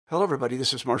Hello, everybody.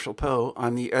 This is Marshall Poe.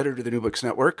 I'm the editor of the New Books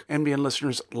Network. NBN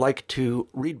listeners like to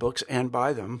read books and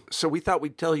buy them. So we thought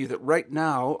we'd tell you that right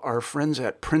now, our friends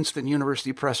at Princeton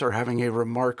University Press are having a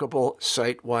remarkable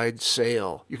site-wide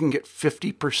sale. You can get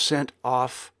 50%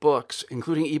 off books,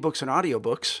 including ebooks and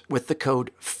audiobooks, with the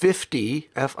code 50,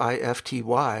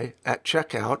 F-I-F-T-Y, at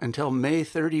checkout until May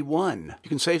 31. You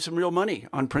can save some real money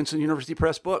on Princeton University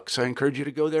Press books. I encourage you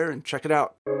to go there and check it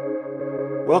out.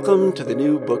 Welcome to the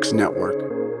New Books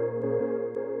Network.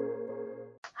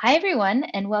 Hi, everyone,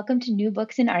 and welcome to New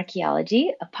Books in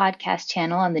Archaeology, a podcast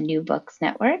channel on the New Books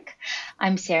Network.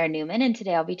 I'm Sarah Newman, and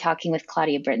today I'll be talking with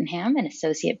Claudia Brittenham, an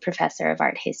associate professor of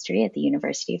art history at the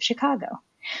University of Chicago.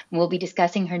 We'll be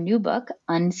discussing her new book,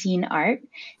 Unseen Art,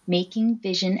 Making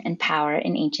Vision and Power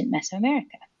in Ancient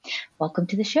Mesoamerica. Welcome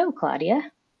to the show,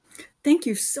 Claudia. Thank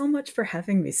you so much for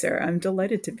having me, Sarah. I'm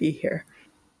delighted to be here.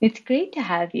 It's great to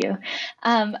have you.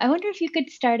 I wonder if you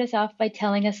could start us off by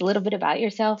telling us a little bit about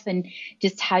yourself and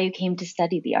just how you came to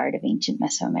study the art of ancient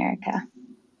Mesoamerica.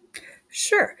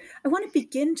 Sure. I want to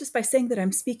begin just by saying that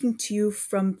I'm speaking to you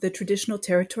from the traditional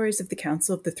territories of the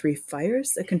Council of the Three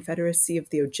Fires, a confederacy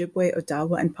of the Ojibwe,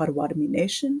 Odawa, and Potawatomi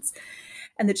nations,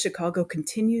 and that Chicago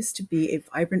continues to be a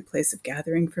vibrant place of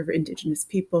gathering for Indigenous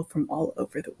people from all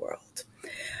over the world.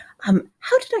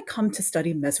 How did I come to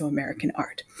study Mesoamerican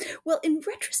art? Well, in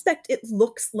retrospect, it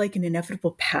looks like an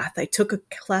inevitable path. I took a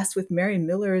class with Mary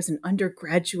Miller as an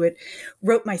undergraduate,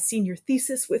 wrote my senior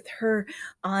thesis with her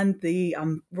on the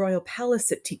Royal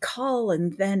Palace at Tikal,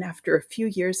 and then after a few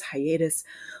years hiatus,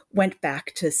 went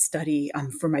back to study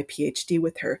for my PhD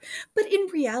with her. But in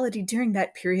reality, during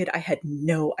that period, I had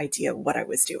no idea what I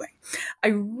was doing. I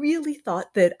really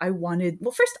thought that I wanted,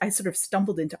 well, first I sort of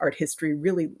stumbled into art history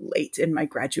really late in my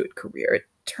graduate career. It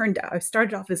turned out I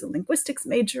started off as a linguistics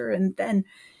major, and then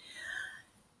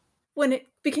when it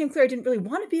became clear I didn't really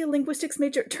want to be a linguistics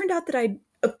major, it turned out that I'd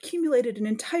accumulated an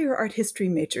entire art history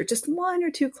major, just one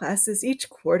or two classes each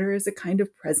quarter as a kind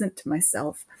of present to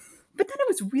myself. But then I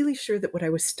was really sure that what I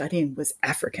was studying was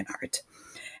African art.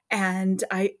 And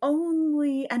I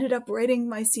only ended up writing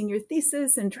my senior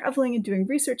thesis and traveling and doing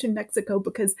research in Mexico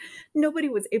because nobody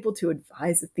was able to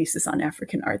advise a thesis on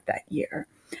African art that year.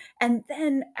 And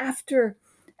then after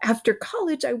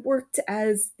college, I worked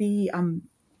as the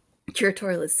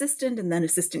curatorial assistant and then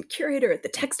assistant curator at the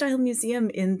Textile Museum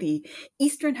in the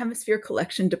Eastern Hemisphere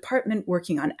Collection Department,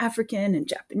 working on African and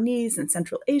Japanese and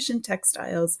Central Asian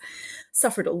textiles,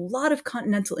 suffered a lot of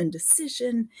continental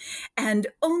indecision, and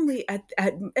only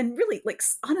and really, like,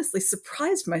 honestly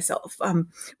surprised myself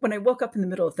when I woke up in the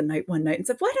middle of the night one night and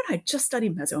said, why don't I just study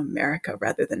Mesoamerica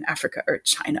rather than Africa or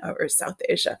China or South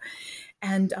Asia?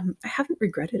 And I haven't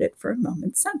regretted it for a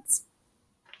moment since.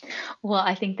 Well,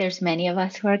 I think there's many of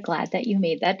us who are glad that you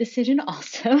made that decision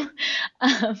also.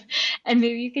 And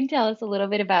maybe you can tell us a little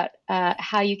bit about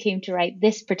how you came to write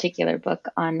this particular book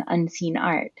on unseen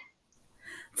art.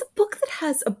 It's a book that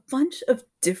has a bunch of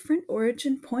different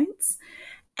origin points.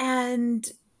 And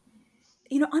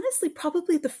honestly,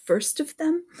 probably the first of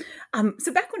them.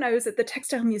 So back when I was at the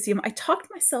Textile Museum, I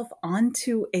talked myself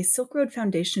onto a Silk Road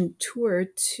Foundation tour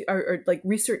or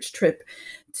research trip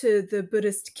to the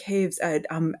Buddhist caves at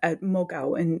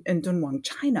Mogao in Dunhuang,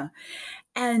 China.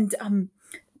 And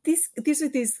these are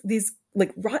these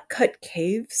like rock cut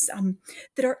caves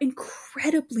that are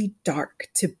incredibly dark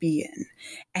to be in,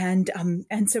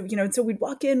 and so we'd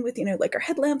walk in with like our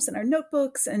headlamps and our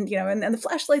notebooks and the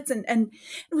flashlights and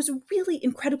it was really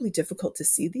incredibly difficult to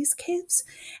see these caves,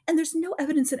 and there's no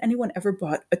evidence that anyone ever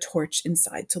brought a torch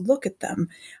inside to look at them.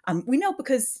 We know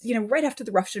because right after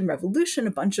the Russian Revolution,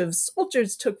 a bunch of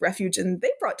soldiers took refuge and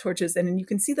they brought torches in, and you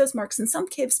can see those marks in some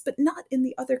caves but not in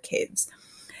the other caves.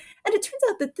 And it turns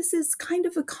out that this is kind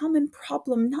of a common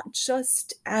problem, not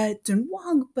just at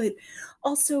Dunhuang, but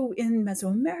also in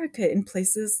Mesoamerica, in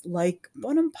places like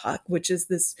Bonampak, which is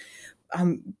this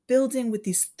building with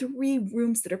these 3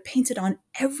 rooms that are painted on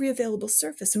every available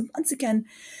surface. And once again,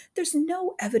 there's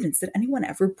no evidence that anyone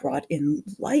ever brought in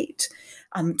light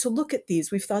to look at these.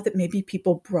 We've thought that maybe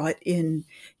people brought in,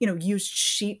 used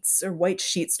sheets or white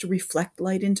sheets to reflect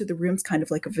light into the rooms, kind of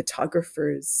like a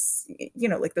photographer's,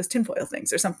 like those tinfoil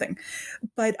things or something.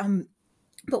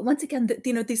 But once again,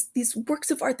 these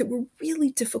works of art that were really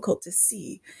difficult to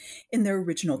see in their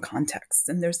original contexts.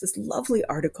 And there's this lovely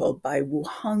article by Wu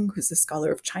Heng, who's a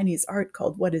scholar of Chinese art,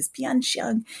 called What is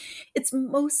Bianxiang? It's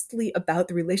mostly about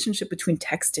the relationship between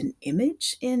text and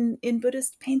image in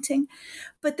Buddhist painting.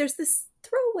 But there's this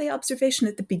throwaway observation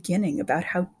at the beginning about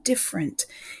how different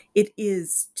it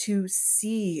is to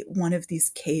see one of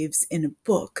these caves in a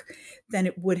book than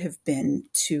it would have been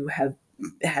to have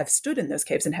have stood in those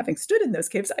caves, and having stood in those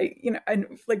caves,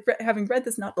 and like having read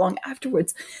this not long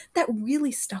afterwards, that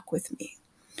really stuck with me.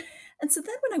 And so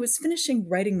then when I was finishing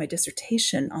writing my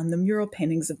dissertation on the mural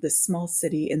paintings of this small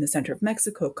city in the center of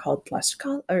Mexico called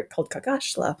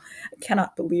Cacaxtla, I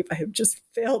cannot believe I have just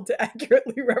failed to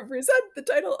accurately represent the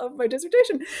title of my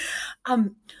dissertation.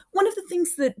 One of the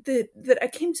things that I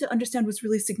came to understand was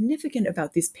really significant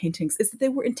about these paintings is that they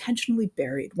were intentionally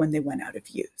buried when they went out of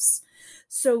use.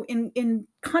 So in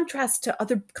contrast to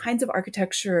other kinds of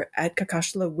architecture at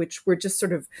Cacaxtla, which were just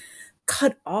sort of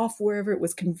cut off wherever it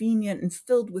was convenient and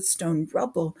filled with stone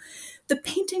rubble, the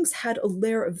paintings had a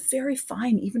layer of very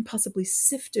fine, even possibly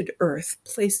sifted earth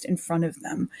placed in front of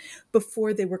them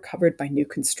before they were covered by new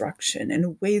construction in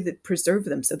a way that preserved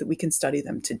them so that we can study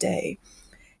them today.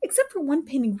 Except for one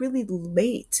painting really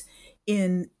late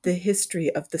in the history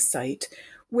of the site,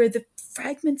 where the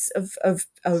fragments of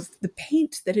the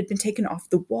paint that had been taken off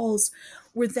the walls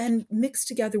were then mixed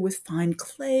together with fine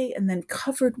clay and then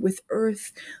covered with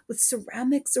earth, with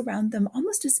ceramics around them,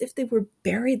 almost as if they were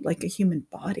buried like a human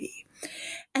body.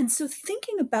 And so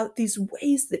thinking about these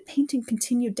ways that painting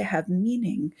continued to have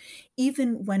meaning,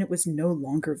 even when it was no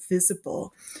longer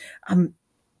visible, and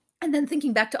then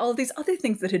thinking back to all of these other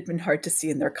things that had been hard to see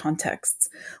in their contexts,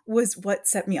 was what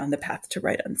set me on the path to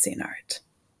write Unseen Art.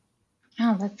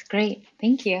 Oh, that's great.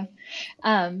 Thank you.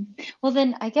 Well,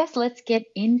 then I guess let's get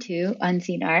into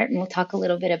Unseen Art, and we'll talk a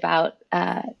little bit about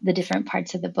the different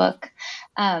parts of the book.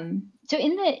 So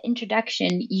in the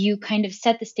introduction, you kind of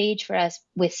set the stage for us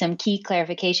with some key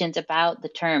clarifications about the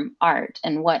term art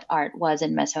and what art was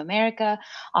in Mesoamerica,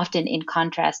 often in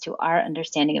contrast to our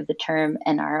understanding of the term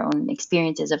and our own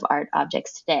experiences of art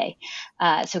objects today.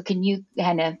 So can you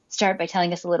kind of start by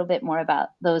telling us a little bit more about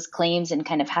those claims and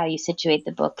kind of how you situate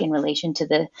the book in relation to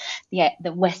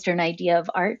the Western idea of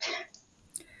art?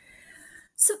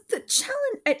 So the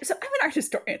challenge, so I'm an art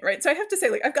historian, right? So I have to say,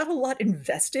 like, I've got a lot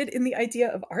invested in the idea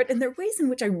of art, and there are ways in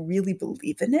which I really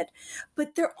believe in it,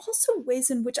 but there are also ways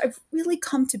in which I've really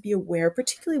come to be aware,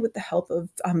 particularly with the help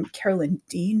of Carolyn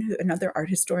Dean, another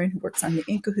art historian who works on the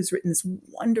Inca, who's written this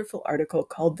wonderful article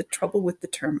called "The Trouble with the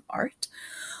Term Art."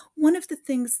 One of the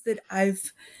things that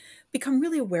I've become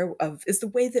really aware of is the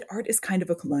way that art is kind of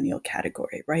a colonial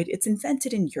category, right? It's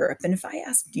invented in Europe. And if I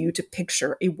ask you to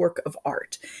picture a work of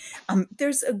art,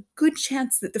 there's a good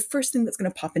chance that the first thing that's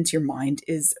going to pop into your mind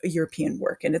is a European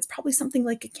work. And it's probably something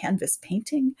like a canvas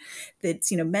painting that's,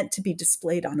 meant to be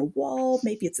displayed on a wall.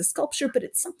 Maybe it's a sculpture, but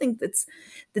it's something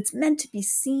that's meant to be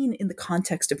seen in the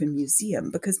context of a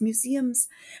museum, because museums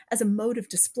as a mode of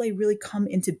display really come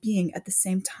into being at the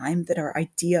same time that our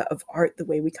idea of art, the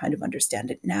way we kind of understand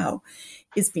it now,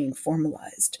 is being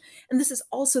formalized. And this is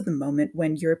also the moment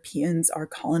when Europeans are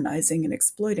colonizing and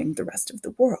exploiting the rest of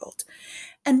the world.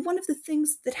 And one of the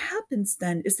things that happens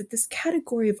then is that this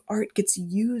category of art gets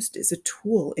used as a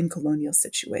tool in colonial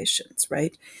situations,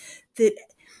 right? That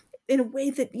in a way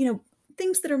that,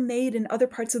 things that are made in other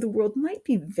parts of the world might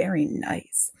be very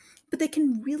nice, but they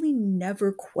can really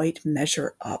never quite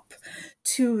measure up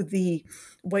to the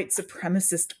white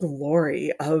supremacist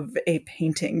glory of a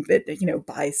painting that,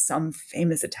 by some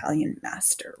famous Italian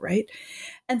master, right?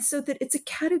 And so that it's a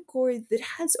category that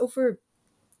has over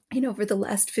the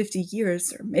last 50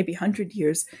 years or maybe 100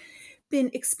 years,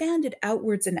 been expanded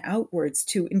outwards and outwards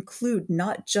to include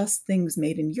not just things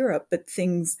made in Europe, but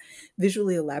things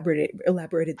visually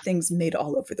elaborated things made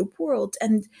all over the world.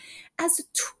 And as a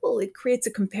tool, it creates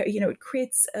it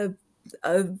creates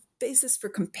a basis for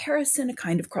comparison, a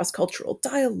kind of cross-cultural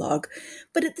dialogue.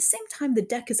 But at the same time, the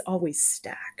deck is always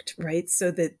stacked, right? So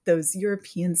that those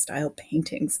European style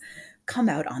paintings come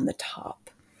out on the top.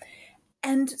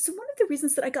 And so one of the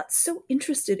reasons that I got so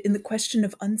interested in the question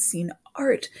of unseen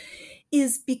art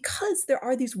is because there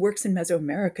are these works in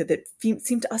Mesoamerica that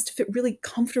seem to us to fit really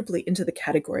comfortably into the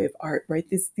category of art, right?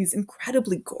 These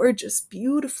incredibly gorgeous,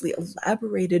 beautifully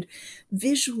elaborated,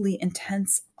 visually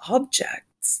intense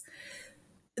objects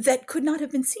that could not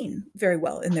have been seen very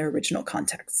well in their original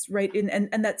contexts, right?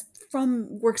 And that's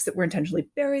from works that were intentionally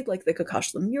buried, like the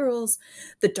Cacaxtla murals,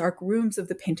 the dark rooms of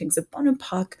the paintings of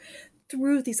Bonampak,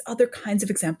 through these other kinds of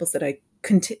examples that I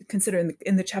consider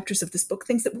in the chapters of this book,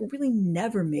 things that were really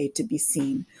never made to be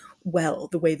seen well,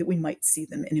 the way that we might see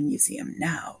them in a museum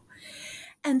now.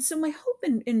 And so my hope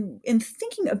in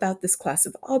thinking about this class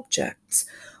of objects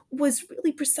was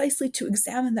really precisely to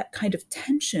examine that kind of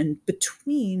tension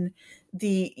between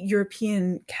the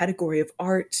European category of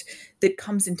art that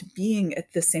comes into being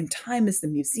at the same time as the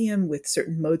museum with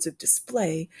certain modes of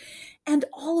display, and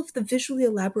all of the visually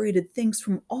elaborated things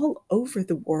from all over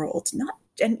the world, not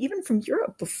and even from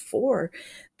Europe before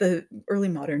the early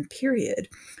modern period,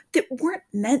 that weren't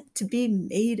meant to be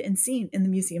made and seen in the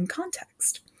museum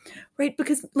context, right?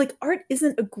 Because like art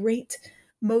isn't a great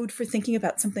mode for thinking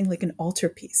about something like an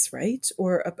altarpiece, right?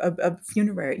 Or a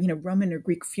funerary, Roman or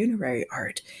Greek funerary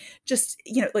art. Just,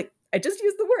 like I just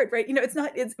used the word, right?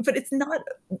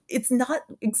 It's not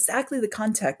exactly the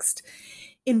context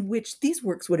in which these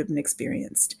works would have been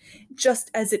experienced,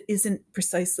 just as it isn't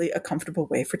precisely a comfortable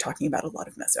way for talking about a lot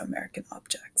of Mesoamerican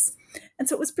objects. And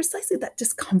so it was precisely that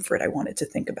discomfort I wanted to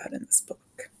think about in this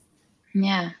book.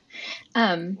 Yeah.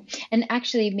 And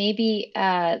actually, maybe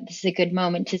this is a good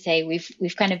moment to say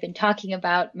we've kind of been talking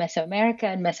about Mesoamerica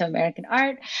and Mesoamerican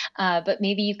art, but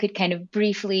maybe you could kind of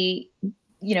briefly,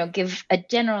 give a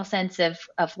general sense of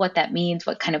what that means,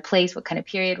 what kind of place, what kind of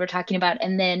period we're talking about,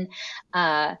 and then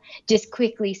just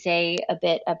quickly say a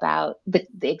bit about the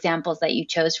examples that you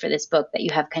chose for this book, that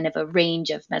you have kind of a range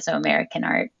of Mesoamerican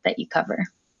art that you cover.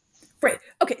 Right.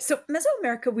 Okay. So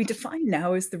Mesoamerica we define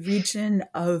now as the region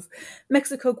of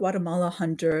Mexico, Guatemala,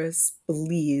 Honduras,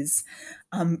 Belize,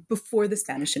 before the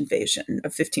Spanish invasion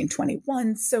of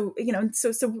 1521. So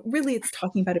so really, it's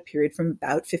talking about a period from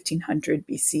about 1500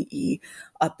 BCE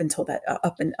up until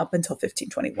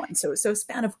 1521. So a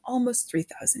span of almost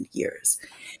 3,000 years.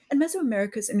 And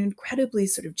Mesoamerica is an incredibly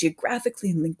sort of geographically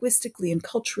and linguistically and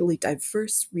culturally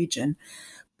diverse region,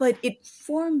 but it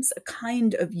forms a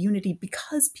kind of unity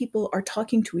because people are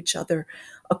talking to each other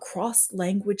across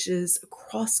languages,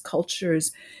 across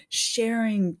cultures,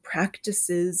 sharing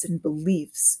practices and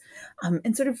beliefs,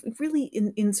 and sort of really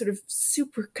in sort of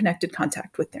super connected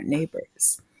contact with their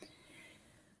neighbors.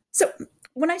 So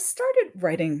when I started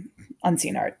writing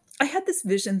unseen art, I had this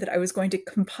vision that I was going to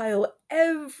compile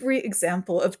every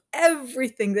example of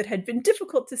everything that had been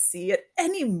difficult to see at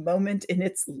any moment in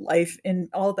its life in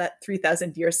all that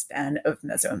 3,000-year span of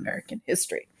Mesoamerican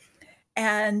history.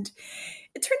 And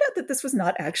it turned out that this was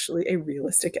not actually a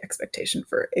realistic expectation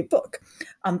for a book,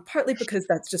 partly because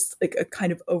that's just like a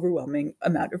kind of overwhelming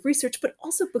amount of research, but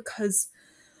also because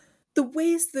the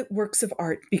ways that works of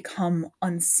art become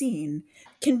unseen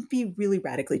can be really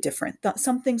radically different.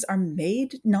 Some things are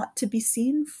made not to be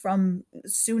seen from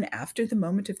soon after the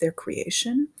moment of their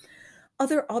creation.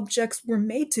 Other objects were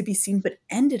made to be seen but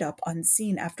ended up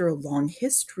unseen after a long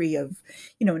history of,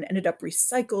 and ended up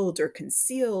recycled or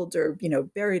concealed or,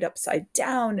 buried upside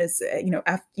down as,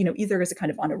 either as a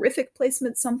kind of honorific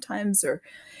placement sometimes or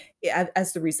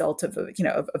as the result of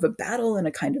of a battle and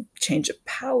a kind of change of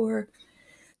power.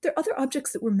 There are other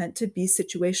objects that were meant to be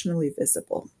situationally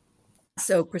visible.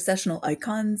 So processional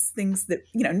icons, things that,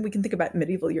 and we can think about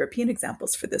medieval European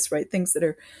examples for this, right? Things that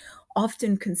are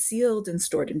often concealed and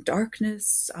stored in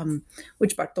darkness,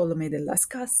 which Bartolomé de las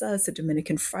Casas, a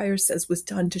Dominican friar, says was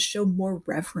done to show more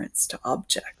reverence to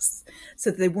objects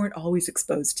so that they weren't always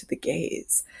exposed to the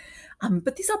gaze.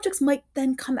 But these objects might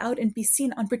then come out and be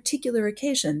seen on particular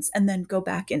occasions and then go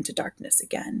back into darkness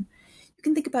again. You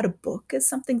can think about a book as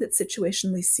something that's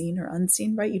situationally seen or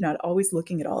unseen, right? You're not always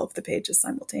looking at all of the pages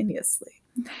simultaneously.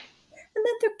 And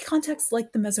then there are contexts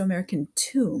like the Mesoamerican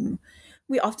tomb.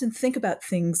 We often think about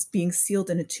things being sealed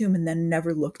in a tomb and then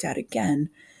never looked at again.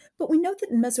 But we know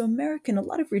that in Mesoamerica, in a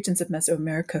lot of regions of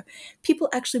Mesoamerica, people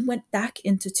actually went back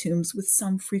into tombs with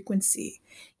some frequency,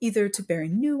 either to bury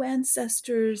new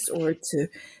ancestors or to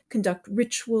conduct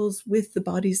rituals with the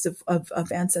bodies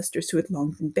of ancestors who had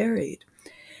long been buried.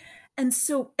 And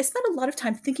so I spent a lot of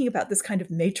time thinking about this kind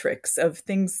of matrix of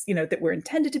things, that were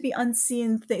intended to be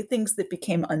unseen, things that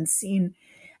became unseen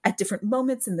at different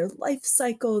moments in their life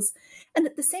cycles, and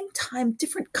at the same time,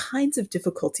 different kinds of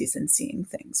difficulties in seeing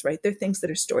things, right? There are things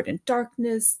that are stored in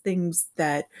darkness, things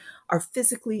that are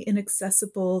physically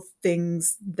inaccessible,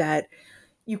 things that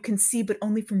you can see but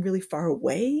only from really far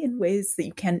away in ways that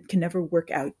you can never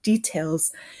work out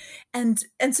details. And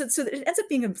so it ends up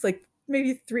being like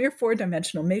maybe 3 or 4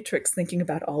 dimensional matrix thinking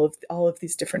about all of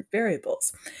these different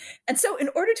variables. And so in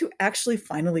order to actually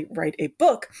finally write a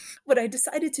book, what I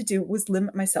decided to do was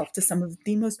limit myself to some of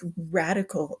the most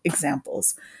radical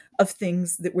examples of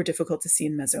things that were difficult to see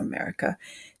in Mesoamerica,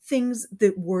 things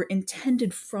that were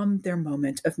intended from their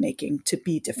moment of making to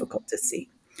be difficult to see.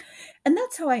 And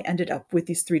that's how I ended up with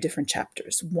these 3 different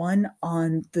chapters. One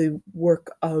on the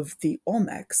work of the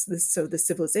Olmecs, so the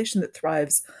civilization that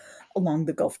thrives along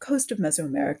the Gulf Coast of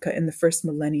Mesoamerica in the first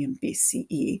millennium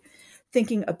BCE,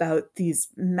 thinking about these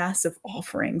massive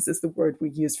offerings is the word we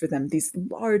use for them, these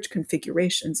large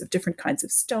configurations of different kinds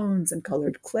of stones and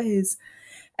colored clays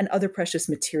and other precious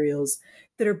materials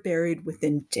that are buried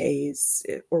within days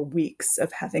or weeks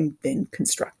of having been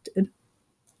constructed.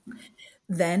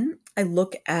 Then I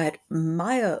look at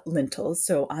Maya lintels,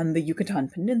 so on the Yucatan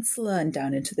Peninsula and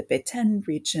down into the Beten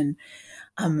region.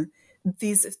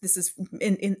 This is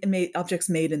objects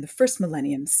made in the first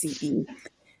millennium CE.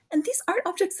 And these aren't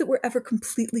objects that were ever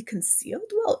completely concealed,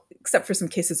 well, except for some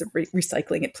cases of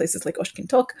recycling at places like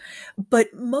Oshkintok.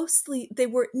 But mostly they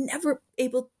were never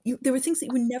able, there were things that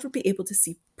you would never be able to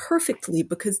see perfectly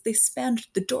because they spanned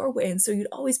the doorway. And so you'd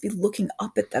always be looking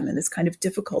up at them in this kind of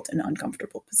difficult and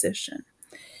uncomfortable position.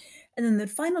 And then the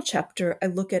final chapter, I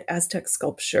look at Aztec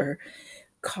sculpture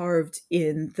carved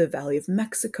in the Valley of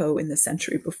Mexico in the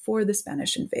century before the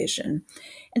Spanish invasion.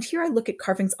 And here I look at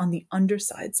carvings on the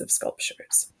undersides of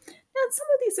sculptures. Now, some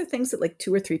of these are things that like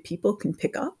 2 or 3 people can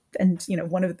pick up. And,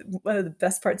 one of the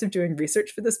best parts of doing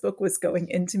research for this book was going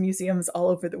into museums all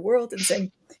over the world and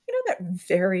saying, that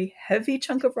very heavy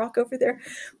chunk of rock over there,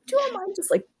 do you all mind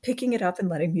just like picking it up and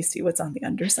letting me see what's on the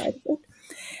underside of it?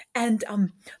 And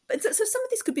but so some of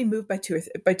these could be moved by two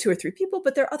or three people,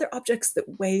 but there are other objects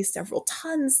that weigh several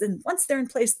tons, and once they're in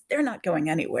place, they're not going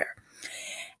anywhere.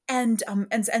 And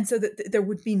so that there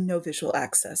would be no visual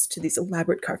access to these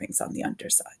elaborate carvings on the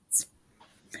undersides.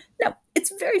 Now,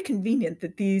 it's very convenient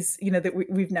that these, that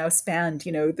we've now spanned,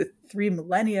 the 3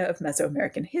 millennia of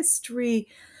Mesoamerican history,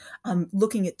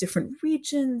 looking at different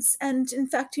regions. And in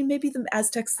fact, maybe the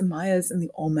Aztecs, the Mayas, and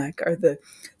the Olmec are the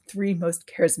 3 most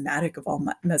charismatic of all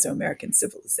Mesoamerican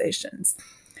civilizations.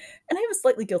 And I have a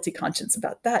slightly guilty conscience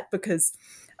about that because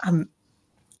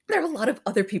there are a lot of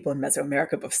other people in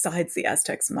Mesoamerica besides the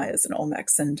Aztecs, Mayas, and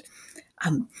Olmecs.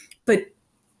 But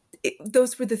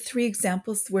those were the 3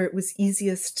 examples where it was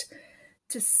easiest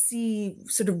to see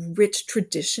sort of rich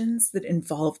traditions that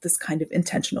involve this kind of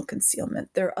intentional concealment.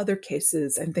 There are other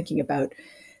cases. I'm thinking about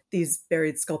these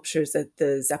buried sculptures at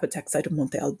the Zapotec site of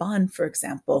Monte Alban, for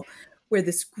example, where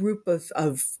this group of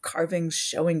carvings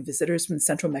showing visitors from the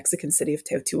central Mexican city of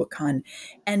Teotihuacan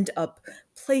end up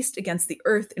placed against the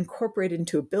earth, incorporated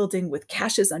into a building with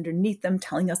caches underneath them,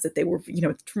 telling us that they were,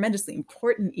 tremendously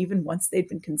important even once they'd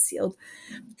been concealed.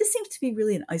 This seems to be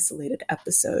really an isolated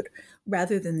episode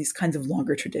rather than these kinds of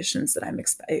longer traditions that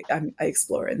I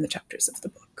explore in the chapters of the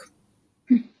book.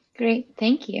 Great,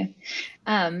 thank you.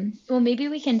 Well, maybe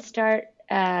we can start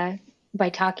by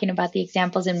talking about the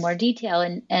examples in more detail,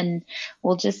 and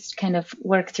we'll just kind of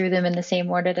work through them in the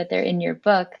same order that they're in your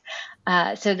book.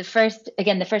 So the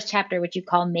first chapter, which you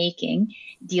call Making,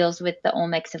 deals with the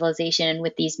Olmec civilization and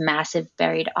with these massive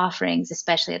buried offerings,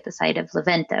 especially at the site of La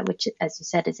Venta, which, as you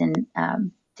said, is in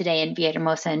today in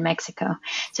Villahermosa in Mexico.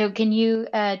 So can you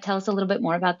tell us a little bit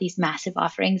more about these massive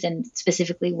offerings and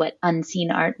specifically what unseen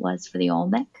art was for the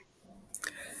Olmec?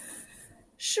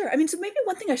 Sure. I mean, so maybe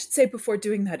one thing I should say before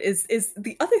doing that is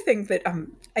the other thing that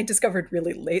I discovered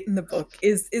really late in the book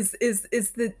is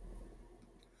that,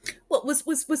 well,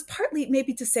 was partly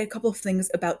maybe to say a couple of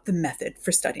things about the method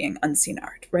for studying unseen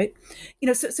art, right?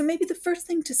 So maybe the first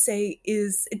thing to say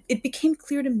is it became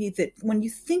clear to me that when you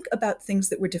think about things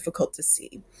that were difficult to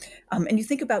see, and you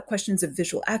think about questions of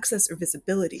visual access or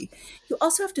visibility, you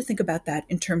also have to think about that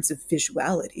in terms of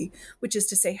visuality, which is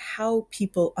to say how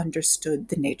people understood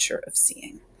the nature of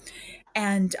seeing.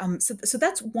 And so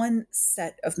that's one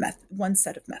set of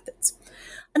methods.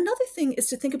 Another thing is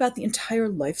to think about the entire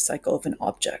life cycle of an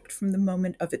object, from the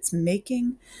moment of its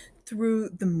making through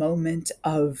the moment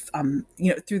of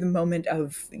through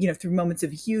moments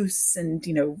of use and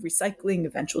recycling,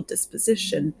 eventual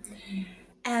disposition.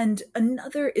 And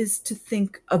another is to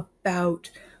think about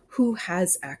who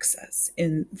has access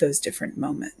in those different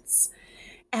moments.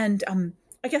 And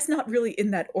I guess not really in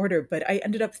that order, but I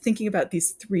ended up thinking about these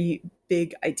 3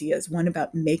 big ideas, one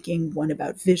about making, one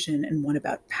about vision, and one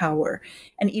about power.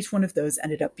 And each one of those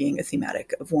ended up being a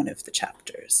thematic of one of the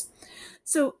chapters.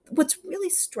 So what's really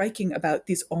striking about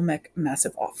these Olmec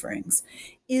massive offerings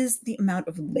is the amount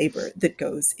of labor that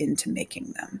goes into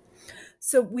making them.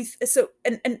 It's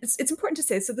important to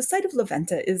say, so the site of La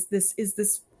Venta is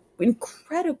this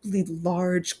incredibly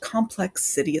large, complex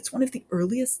city. It's one of the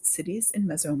earliest cities in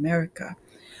Mesoamerica.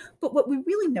 But what we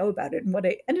really know about it, and what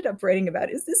I ended up writing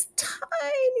about, is this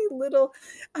tiny little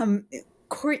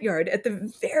courtyard at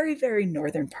the very, very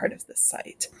northern part of the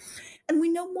site. And we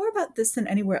know more about this than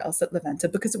anywhere else at La Venta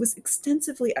because it was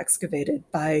extensively excavated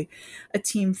by a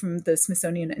team from the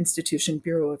Smithsonian Institution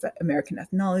Bureau of American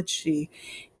Ethnology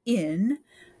in,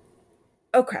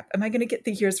 oh crap, am I going to get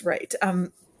the years right?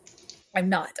 I'm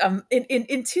not.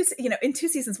 In two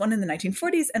seasons, one in the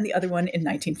 1940s and the other one in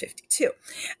 1952.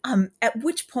 At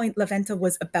which point, La Venta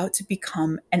was about to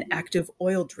become an active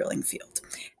oil drilling field,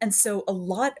 and so a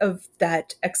lot of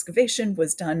that excavation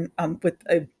was done with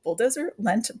a bulldozer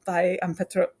lent by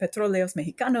Petróleos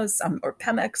Mexicanos, or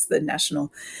Pemex, the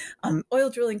national oil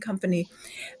drilling company,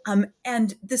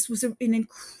 and this was an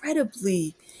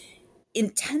incredibly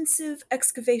intensive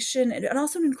excavation and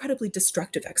also an incredibly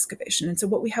destructive excavation. And so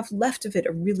what we have left of it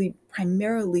are really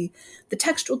primarily the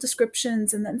textual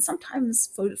descriptions and then sometimes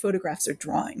photographs or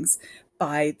drawings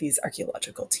by these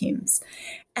archaeological teams.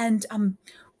 And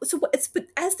but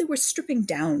as they were stripping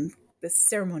down the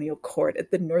ceremonial court at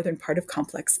the northern part of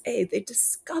Complex A, they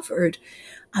discovered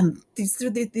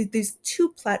these two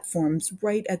platforms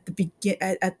right at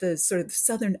the sort of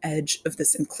southern edge of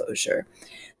this enclosure.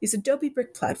 These adobe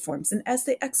brick platforms, and as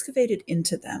they excavated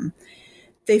into them,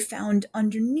 they found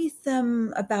underneath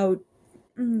them about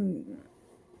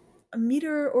a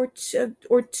meter or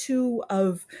two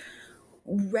of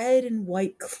red and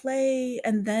white clay,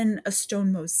 and then a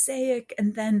stone mosaic,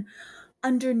 and then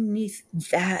underneath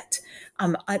that,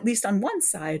 at least on one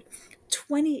side,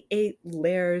 28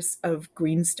 layers of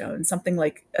greenstone, something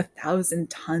like 1,000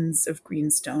 tons of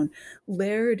greenstone,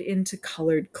 layered into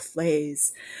colored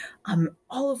clays,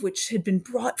 all of which had been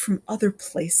brought from other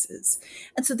places.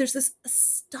 And so there's this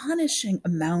astonishing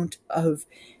amount of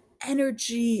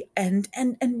energy and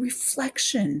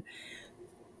reflection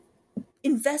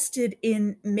invested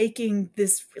in making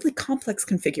this really complex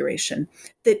configuration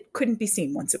that couldn't be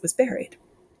seen once it was buried.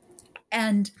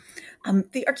 And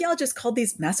the archaeologists called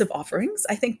these massive offerings,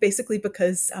 I think basically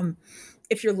because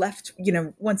if you're left,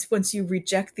 once you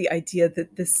reject the idea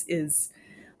that this is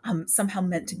somehow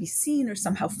meant to be seen or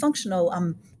somehow functional,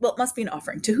 well, it must be an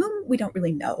offering. To whom, we don't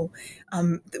really know.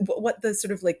 What the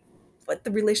sort of what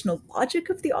the relational logic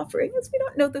of the offering is, we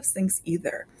don't know those things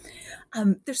either.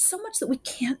 There's so much that we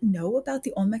can't know about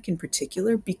the Olmec in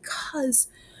particular because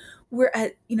we're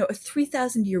at, a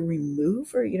 3,000 year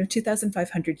remove or,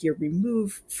 2,500 year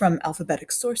remove from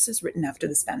alphabetic sources written after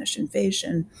the Spanish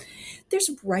invasion. There's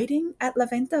writing at La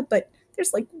Venta, but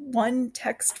there's one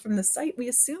text from the site. We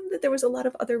assume that there was a lot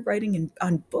of other writing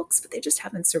on books, but they just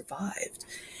haven't survived.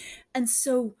 And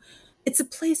so it's a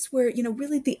place where,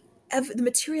 really the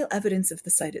material evidence of the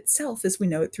site itself, as we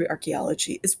know it through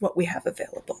archaeology, is what we have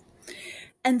available.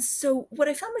 And so what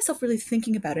I found myself really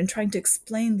thinking about in trying to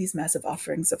explain these massive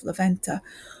offerings of La Venta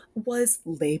was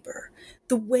labor,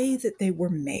 the way that they were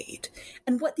made,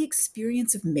 and what the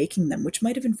experience of making them, which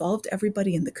might have involved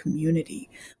everybody in the community,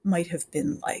 might have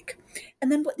been like.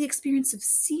 And then what the experience of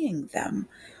seeing them,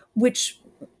 which,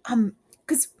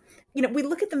 because we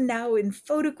look at them now in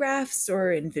photographs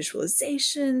or in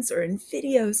visualizations or in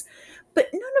videos, but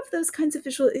none of those kinds of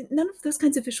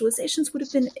visualizations would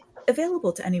have been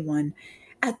available to anyone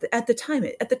at the time.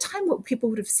 At the time, what people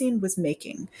would have seen was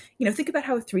making. Think about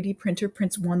how a 3D printer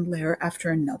prints one layer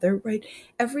after another, right?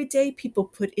 Every day, people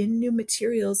put in new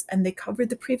materials and they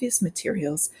covered the previous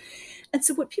materials. And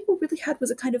so what people really had was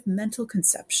a kind of mental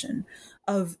conception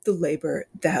of the labor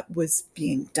that was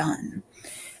being done.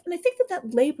 And I think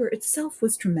that labor itself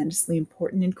was tremendously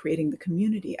important in creating the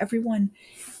community. Everyone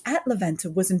at La Venta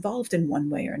was involved in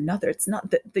one way or another. It's not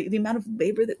that the amount of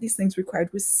labor that these things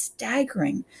required was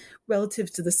staggering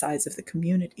relative to the size of the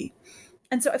community.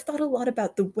 And so I've thought a lot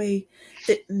about the way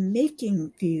that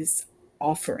making these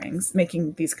offerings,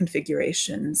 making these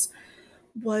configurations,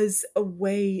 was a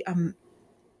way,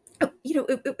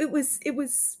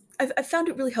 I found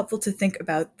it really helpful to think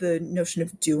about the notion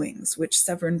of doings, which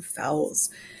Severin Fowles,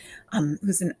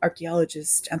 who's an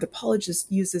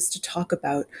anthropologist, uses to talk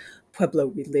about Pueblo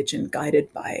religion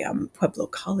guided by Pueblo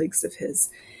colleagues of his.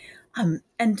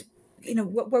 And,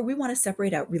 where we want to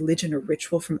separate out religion or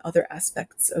ritual from other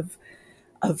aspects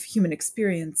of human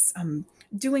experience,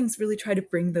 doings really try to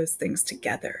bring those things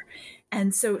together.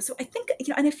 And so I think,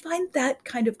 and I find that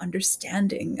kind of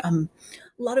understanding, a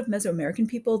lot of Mesoamerican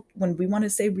people, when we want to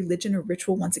say religion or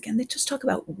ritual, once again, they just talk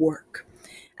about work.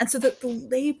 And so that the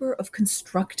labor of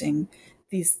constructing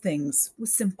these things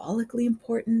was symbolically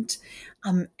important.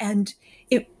 And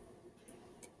it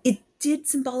did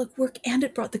symbolic work, and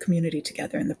it brought the community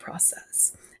together in the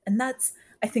process. And that's,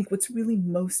 I think, what's really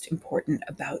most important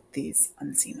about these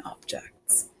unseen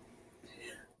objects.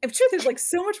 I'm sure there's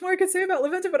so much more I could say about La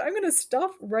Venta, but I'm going to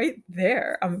stop right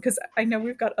there because I know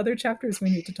we've got other chapters we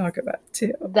need to talk about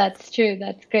too. That's true.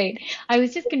 That's great. I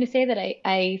was just going to say that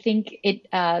I think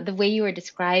the way you were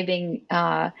describing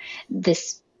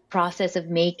this process of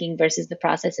making versus the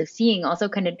process of seeing also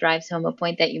kind of drives home a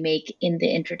point that you make in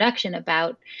the introduction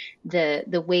about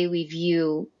the way we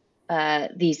view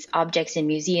these objects in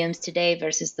museums today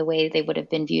versus the way they would have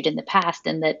been viewed in the past,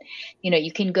 and that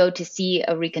you can go to see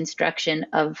a reconstruction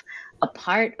of a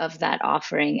part of that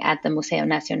offering at the Museo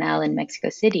Nacional in Mexico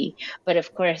City. But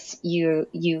of course, you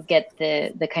get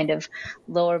the kind of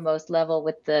lowermost level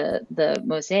with the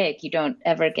mosaic. You don't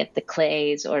ever get the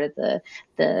clays or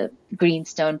the green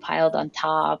stone piled on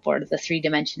top or the three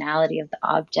dimensionality of the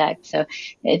object. So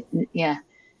yeah.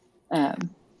 All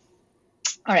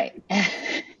right.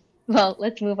 Well,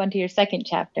 let's move on to your second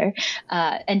chapter.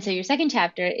 And so your second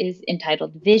chapter is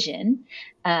entitled Vision,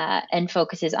 and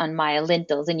focuses on Maya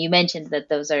lintels. And you mentioned that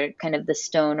those are kind of the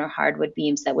stone or hardwood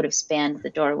beams that would have spanned the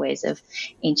doorways of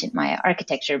ancient Maya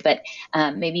architecture. But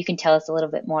maybe you can tell us a little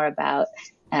bit more about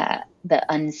the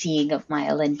unseeing of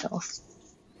Maya lintels.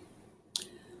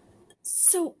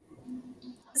 So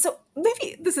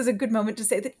maybe this is a good moment to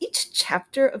say that each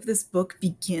chapter of this book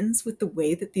begins with the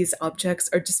way that these objects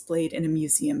are displayed in a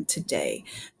museum today,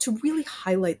 to really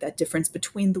highlight that difference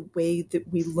between the way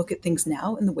that we look at things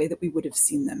now and the way that we would have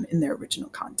seen them in their original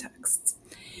contexts.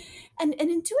 And in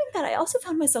doing that, I also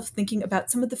found myself thinking about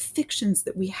some of the fictions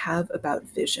that we have about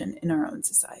vision in our own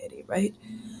society, right?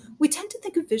 We tend to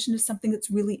think of vision as something that's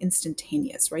really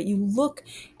instantaneous, right? You look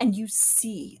and you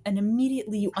see, and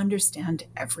immediately you understand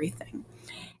everything.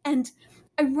 And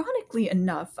ironically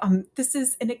enough, this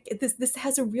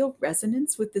has a real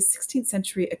resonance with the 16th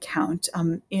century account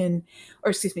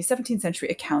 17th century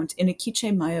account in a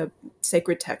Quiche Maya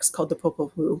sacred text called the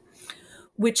Popol Vuh,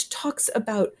 which talks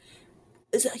about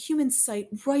a human sight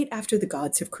right after the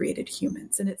gods have created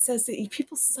humans. And it says that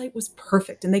people's sight was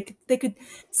perfect and they could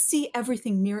see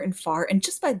everything near and far. And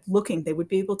just by looking, they would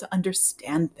be able to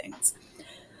understand things.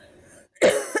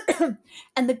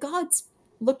 And the gods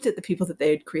looked at the people that they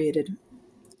had created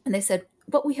and they said,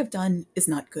 what we have done is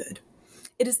not good.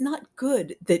 It is not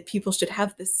good that people should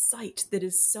have this sight that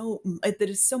is so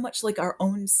much like our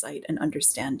own sight and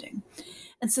understanding.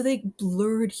 And so they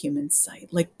blurred human sight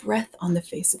like breath on the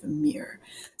face of a mirror,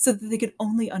 so that they could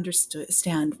only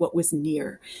understand what was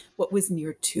near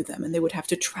to them, and they would have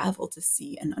to travel to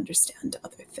see and understand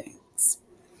other things.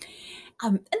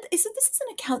 And so this is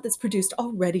an account that's produced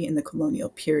already in the colonial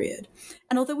period.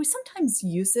 And although we sometimes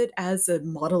use it as a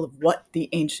model of what the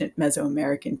ancient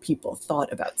Mesoamerican people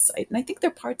thought about sight, and I think there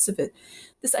are parts of it,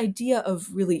 this idea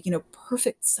of really,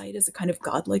 perfect sight as a kind of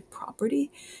godlike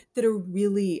property that are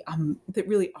really are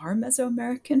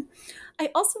Mesoamerican.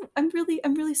 I'm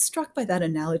really struck by that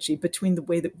analogy between the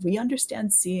way that we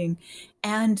understand seeing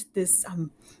and this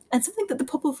and something that the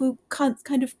Popol Vuh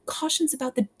kind of cautions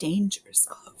about the dangers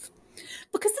of.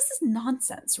 Because this is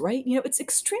nonsense, right? It's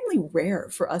extremely rare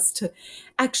for us to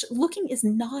looking is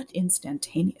not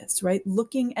instantaneous, right?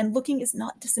 Looking is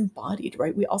not disembodied,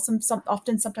 right? We also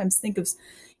often sometimes think of,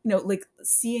 like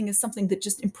seeing as something that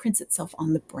just imprints itself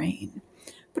on the brain.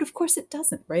 But of course it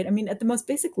doesn't, right? I mean, at the most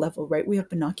basic level, right, we have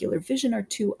binocular vision.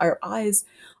 Our eyes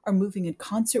are moving in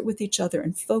concert with each other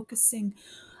and focusing.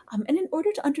 And in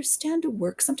order to understand a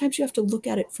work, sometimes you have to look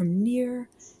at it from near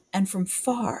and from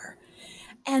far.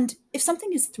 And if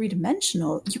something is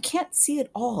three-dimensional, you can't see it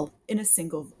all in a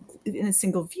single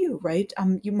view, right?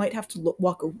 You might have to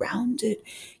walk around it.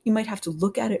 You might have to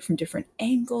look at it from different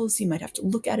angles. You might have to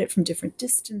look at it from different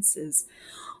distances.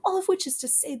 All of which is to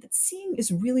say that seeing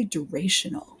is really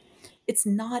durational. It's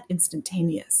not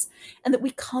instantaneous, and that we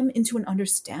come into an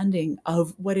understanding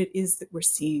of what it is that we're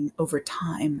seeing over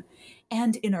time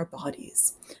and in our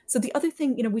bodies. So the other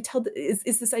thing, we tell is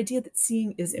this idea that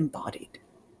seeing is embodied.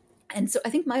 And so I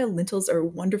think Maya lintels are a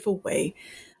wonderful way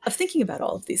of thinking about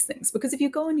all of these things. Because if you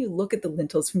go and you look at the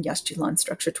lintels from Yaxchilan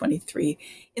Structure 23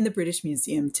 in the British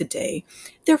Museum today,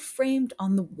 they're framed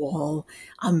on the wall.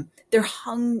 They're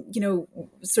hung,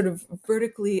 sort of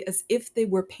vertically as if they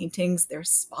were paintings. They're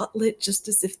spotlit just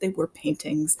as if they were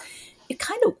paintings. It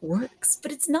kind of works,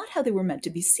 but it's not how they were meant to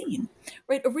be seen,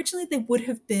 right? Originally, they would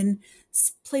have been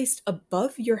placed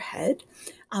above your head.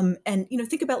 And,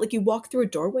 think about like you walk through a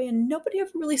doorway and nobody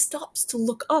ever really stops to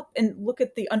look up and look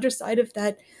at the underside of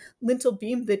that lintel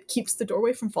beam that keeps the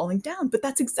doorway from falling down. But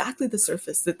that's exactly the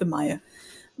surface that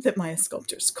Maya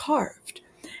sculptors carved.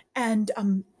 And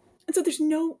so there's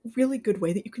no really good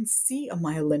way that you can see a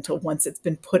Maya lintel once it's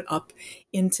been put up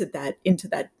into that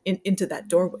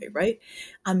doorway, right?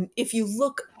 If you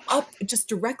look up, just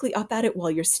directly up at it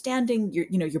while you're standing,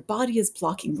 your body is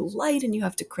blocking the light, and you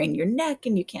have to crane your neck,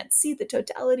 and you can't see the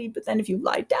totality. But then if you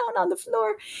lie down on the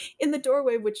floor in the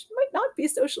doorway, which might not be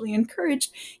socially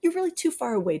encouraged, you're really too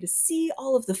far away to see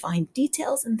all of the fine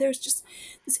details. And there's just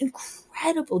this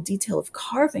incredible detail of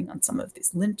carving on some of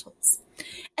these lintels.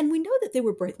 And we know that they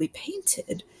were brightly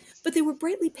painted, but they were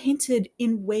brightly painted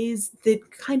in ways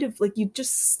that kind of like you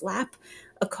just slap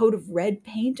a coat of red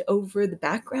paint over the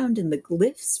background in the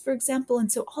glyphs, for example.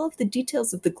 And so all of the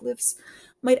details of the glyphs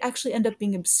might actually end up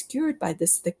being obscured by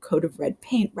this thick coat of red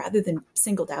paint rather than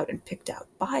singled out and picked out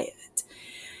by it.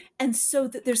 And so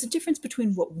that there's a difference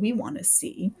between what we want to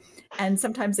see. And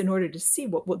sometimes in order to see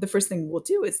what the first thing we'll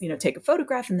do is, take a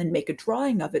photograph and then make a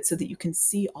drawing of it so that you can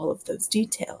see all of those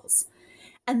details.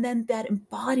 And then that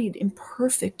embodied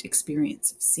imperfect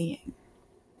experience of seeing.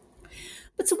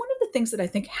 But so one of the things that I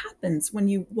think happens when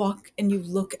you walk and you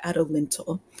look at a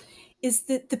lintel is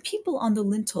that the people on the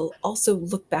lintel also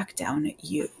look back down at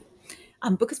you.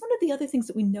 Because one of the other things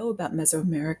that we know about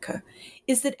Mesoamerica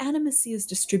is that animacy is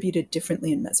distributed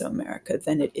differently in Mesoamerica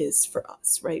than it is for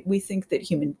us, right? We think that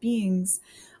human beings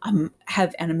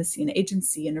have animacy and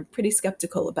agency and are pretty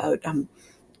skeptical about,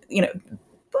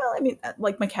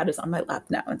 like my cat is on my lap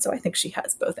now, and so I think she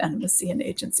has both animacy and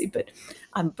agency. But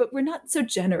we're not so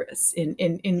generous in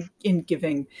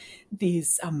giving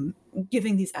these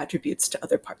attributes to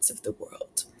other parts of the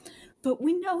world. But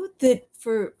we know that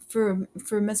for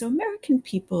Mesoamerican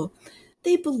people,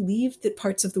 they believed that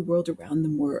parts of the world around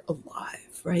them were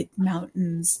alive, right?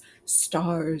 Mountains,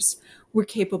 stars were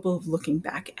capable of looking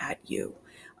back at you.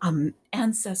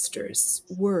 Ancestors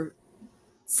were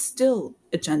still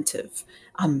agentive,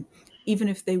 even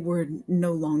if they were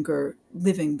no longer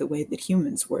living the way that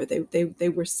humans were. They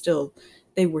were still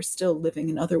living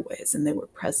in other ways, and they were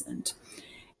present.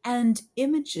 And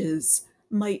images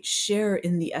might share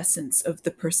in the essence of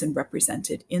the person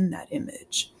represented in that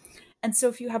image. And so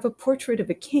if you have a portrait of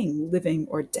a king, living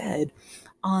or dead,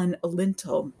 on a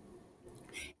lintel,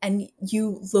 and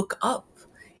you look up,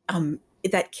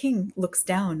 that king looks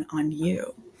down on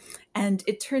you. And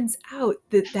it turns out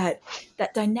that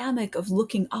dynamic of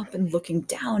looking up and looking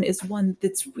down is one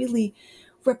that's really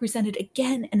represented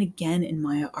again and again in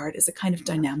Maya art as a kind of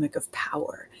dynamic of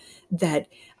power, that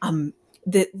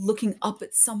looking up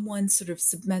at someone sort of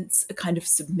cements a kind of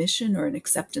submission or an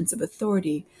acceptance of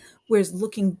authority, whereas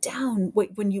looking down,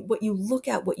 what you look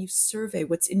at, what you survey,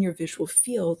 what's in your visual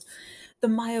field, the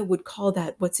Maya would call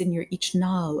that what's in your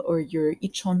ichnal or your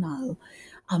ichonal.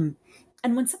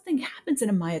 And when something happens in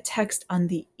a Maya text in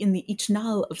the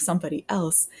ichnal of somebody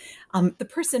else, the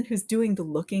person who's doing the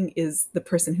looking is the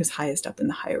person who's highest up in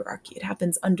the hierarchy. It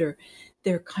happens under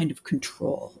their kind of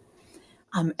control.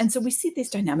 And so we see these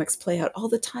dynamics play out all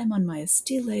the time on Maya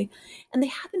stelae, and they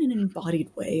happen in an embodied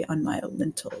way on Maya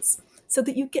lintels, so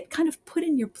that you get kind of put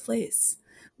in your place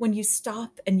when you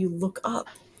stop and you look up.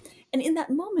 And in that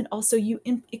moment also you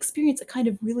experience a kind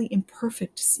of really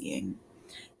imperfect seeing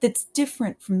that's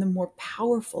different from the more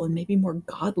powerful and maybe more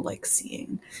godlike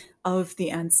seeing of the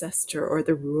ancestor or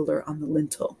the ruler on the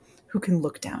lintel who can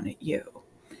look down at you.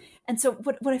 And so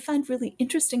what I find really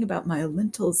interesting about Maya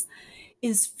lintels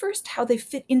is first how they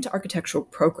fit into architectural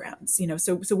programs.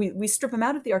 So we strip them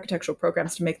out of the architectural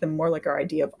programs to make them more like our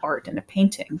idea of art and a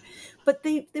painting, but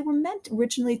they were meant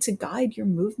originally to guide your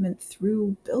movement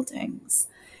through buildings,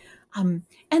 and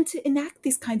to enact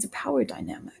these kinds of power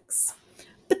dynamics.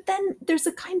 But then there's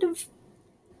a kind of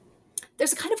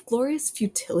glorious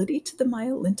futility to the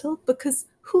Maya lintel, because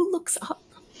who looks up?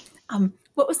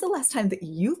 What was the last time that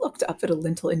you looked up at a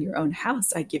lintel in your own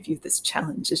house? I give you this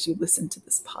challenge as you listen to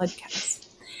this podcast.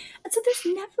 And so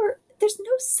there's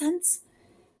no sense,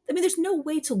 there's no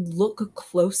way to look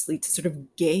closely, to sort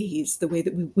of gaze the way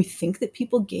that we think that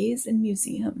people gaze in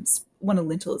museums when a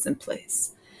lintel is in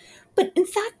place. But in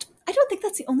fact, I don't think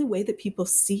that's the only way that people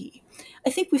see. I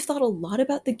think we've thought a lot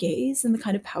about the gaze and the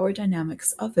kind of power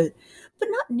dynamics of it, but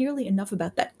not nearly enough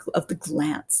about that of the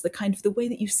glance, the kind of the way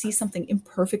that you see something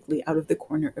imperfectly out of the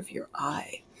corner of your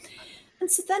eye.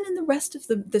 And so then in the rest of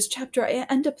this chapter, I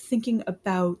end up thinking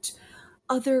about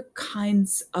other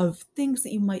kinds of things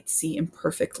that you might see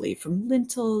imperfectly, from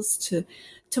lintels to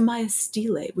Maya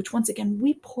stelae, which once again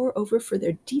we pore over for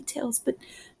their details, but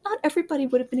not everybody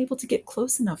would have been able to get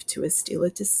close enough to a stela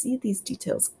to see these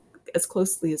details as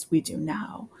closely as we do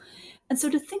now. And so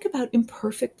to think about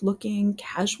imperfect looking,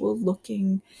 casual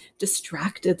looking,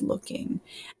 distracted looking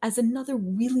as another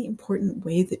really important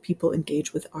way that people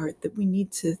engage with art that we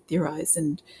need to theorize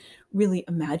and really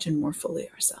imagine more fully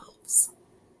ourselves.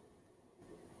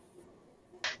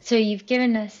 So you've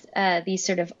given us these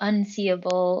sort of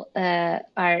unseeable art,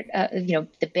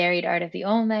 the buried art of the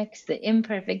Olmecs, the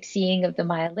imperfect seeing of the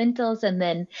Maya lintels, and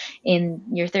then in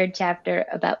your third chapter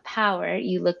about power,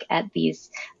 you look at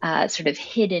these sort of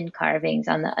hidden carvings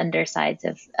on the undersides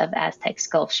of Aztec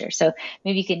sculpture. So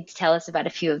maybe you can tell us about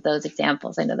a few of those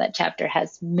examples. I know that chapter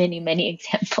has many, many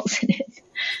examples in it.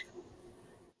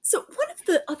 So one of of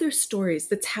the other stories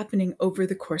that's happening over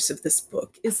the course of this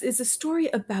book is a story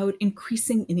about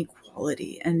increasing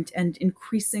inequality and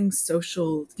increasing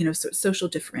social, social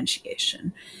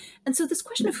differentiation. And so this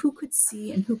question of who could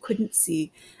see and who couldn't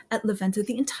see at La Venta,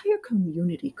 the entire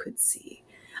community could see,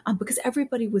 because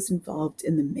everybody was involved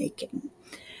in the making.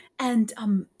 And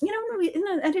and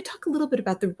I talk a little bit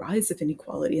about the rise of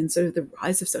inequality and sort of the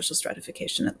rise of social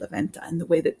stratification at La Venta and the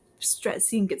way that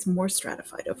seeing gets more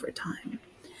stratified over time.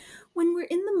 When we're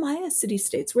in the Maya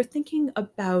city-states, we're thinking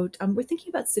about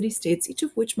city-states, each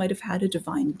of which might have had a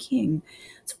divine king.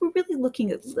 So we're really looking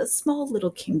at small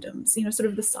little kingdoms, sort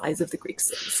of the size of the Greek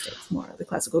city-states, the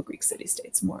classical Greek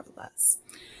city-states, more or less.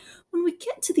 When we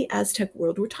get to the Aztec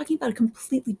world, we're talking about a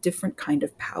completely different kind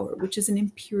of power, which is an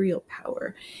imperial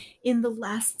power. In the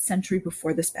last century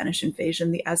before the Spanish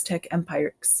invasion, the Aztec Empire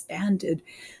expanded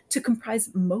to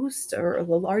comprise most or a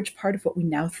large part of what we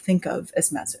now think of as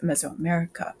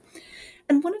Mesoamerica.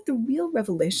 And one of the real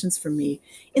revelations for me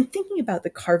in thinking about the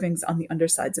carvings on the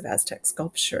undersides of Aztec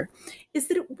sculpture is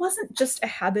that it wasn't just a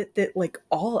habit that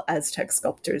all Aztec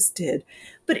sculptors did,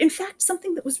 but in fact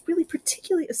something that was really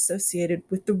particularly associated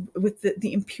with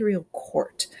the imperial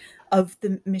court of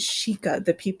the Mexica,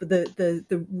 the people,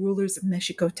 the rulers of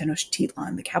Mexico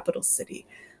Tenochtitlan, the capital city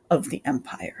of the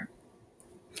empire.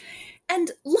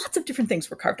 And lots of different things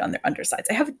were carved on their undersides.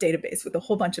 I have a database with a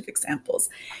whole bunch of examples.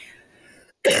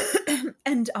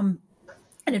 And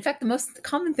in fact, the most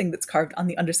common thing that's carved on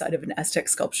the underside of an Aztec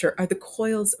sculpture are the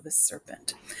coils of a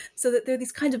serpent. So that they're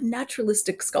these kind of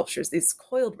naturalistic sculptures, these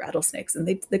coiled rattlesnakes, and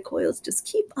the coils just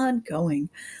keep on going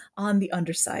on the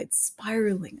underside,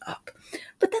 spiraling up.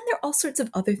 But then there are all sorts of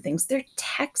other things. There are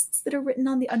texts that are written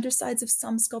on the undersides of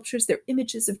some sculptures. There are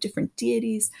images of different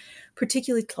deities,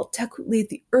 particularly Tlaltecuhtli,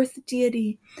 the earth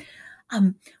deity.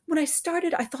 When I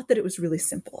started, I thought that it was really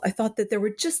simple. I thought that there were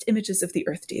just images of the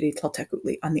earth deity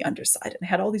Tlaltecuhtli on the underside, and I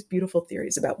had all these beautiful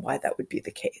theories about why that would be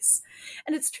the case.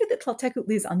 And it's true that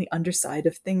Tlaltecuhtli is on the underside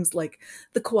of things like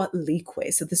the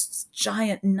Coatlicue, so this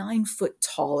giant 9-foot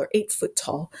tall or 8-foot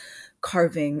tall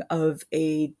carving of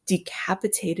a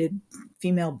decapitated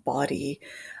female body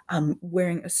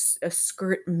wearing a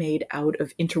skirt made out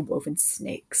of interwoven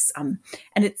snakes. And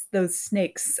it's those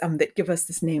snakes that give us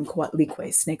this name,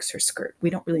 Coatlicue, snakes her skirt. We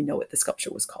don't really know what the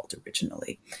sculpture was called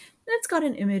originally. And it's got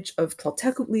an image of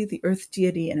Tlaltecuhtli, the earth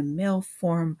deity, in a male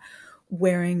form,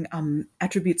 wearing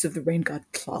attributes of the rain god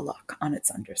Tlaloc on its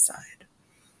underside.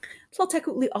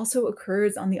 Tlaltecuhtli also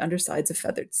occurs on the undersides of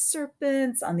feathered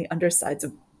serpents, on the undersides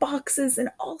of boxes, and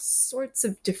all sorts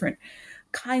of different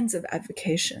kinds of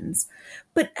advocations.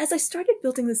 But as I started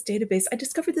building this database, I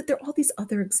discovered that there are all these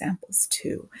other examples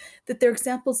too, that there are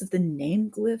examples of the name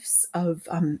glyphs of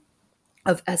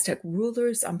Aztec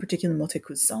rulers, particularly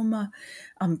Moctezuma,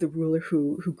 the ruler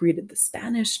who greeted the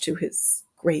Spanish to his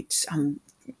great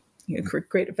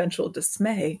eventual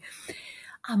dismay.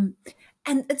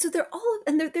 And so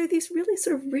they're these really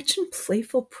sort of rich and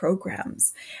playful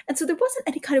programs. And so there wasn't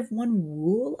any kind of one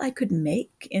rule I could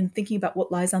make in thinking about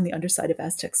what lies on the underside of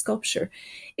Aztec sculpture,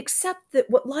 except that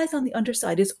what lies on the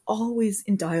underside is always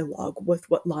in dialogue with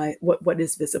what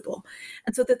is visible.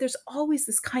 And so that there's always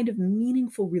this kind of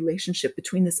meaningful relationship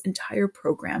between this entire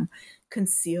program,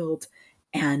 concealed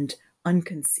and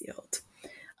unconcealed.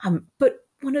 But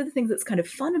one of the things that's kind of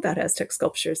fun about Aztec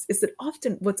sculptures is that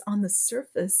often what's on the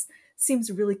surface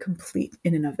seems really complete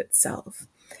in and of itself.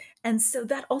 And so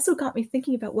that also got me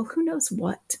thinking about, well, who knows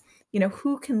what?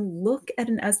 Who can look at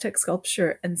an Aztec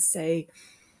sculpture and say,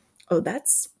 oh,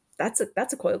 that's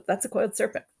a coiled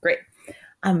serpent. Great.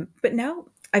 But now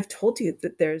I've told you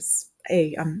that there's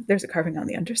a carving on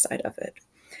the underside of it.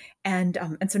 And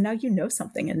so now you know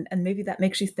something, and maybe that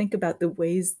makes you think about the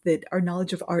ways that our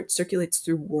knowledge of art circulates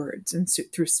through words and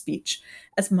through speech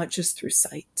as much as through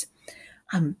sight.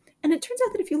 And it turns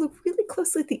out that if you look really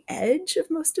closely at the edge of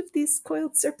most of these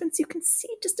coiled serpents, you can see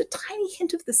just a tiny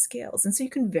hint of the scales, and so you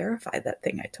can verify that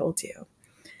thing I told you.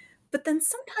 But then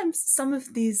sometimes some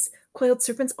of these coiled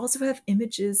serpents also have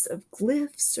images of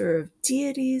glyphs or of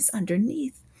deities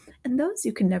underneath, and those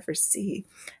you can never see.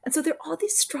 And so there are all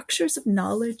these structures of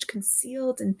knowledge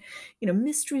concealed and,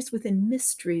 mysteries within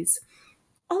mysteries,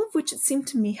 all of which it seemed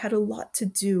to me had a lot to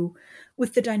do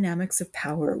with the dynamics of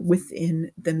power within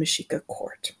the Mexica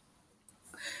court.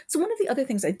 So one of the other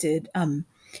things I did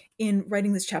in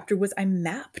writing this chapter was I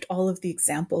mapped all of the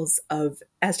examples of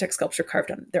Aztec sculpture carved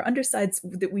on their undersides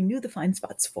that we knew the find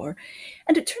spots for.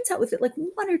 And it turns out with it, like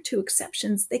one or two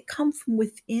exceptions, they come from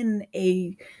within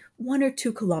a 1 or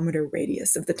 2 kilometer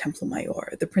radius of the Templo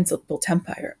Mayor, the principal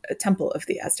temple of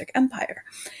the Aztec Empire.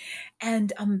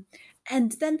 And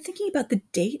And then thinking about the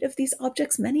date of these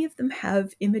objects, many of them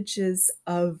have images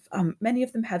of, many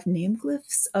of them have name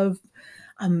glyphs of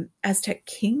Aztec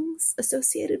kings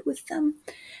associated with them.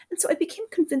 And so I became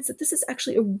convinced that this is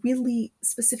actually a really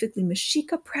specifically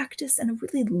Mexica practice and a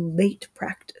really late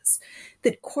practice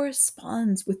that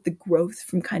corresponds with the growth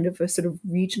from kind of a sort of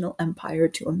regional empire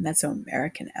to a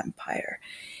Mesoamerican empire,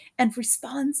 and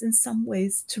responds in some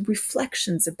ways to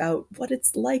reflections about what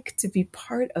it's like to be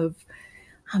part of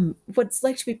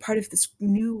this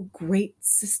new great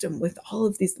system with all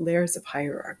of these layers of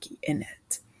hierarchy in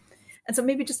it. And so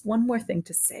maybe just one more thing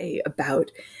to say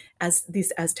about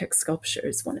these Aztec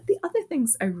sculptures. One of the other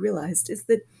things I realized is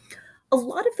that a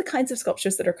lot of the kinds of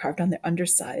sculptures that are carved on their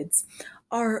undersides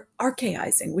are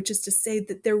archaizing, which is to say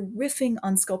that they're riffing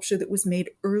on sculpture that was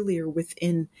made earlier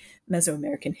within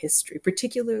Mesoamerican history,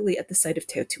 particularly at the site of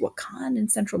Teotihuacan in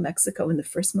central Mexico in the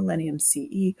first millennium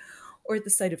CE, or at the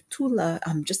site of Tula,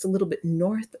 just a little bit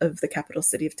north of the capital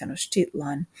city of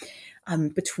Tenochtitlan,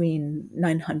 between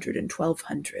 900 and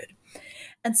 1200.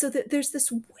 And so that there's this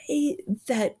way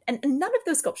that, and none of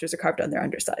those sculptures are carved on their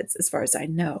undersides, as far as I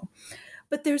know,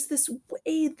 but there's this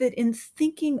way that in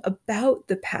thinking about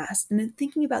the past and in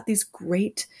thinking about these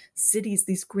great cities,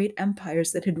 these great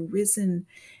empires that had risen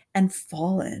and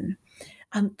fallen,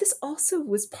 this also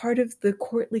was part of the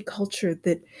courtly culture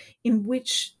that in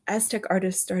which Aztec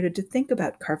artists started to think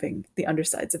about carving the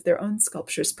undersides of their own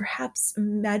sculptures, perhaps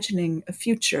imagining a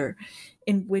future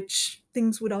in which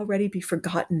things would already be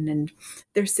forgotten and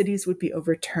their cities would be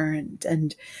overturned,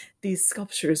 and these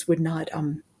sculptures would not,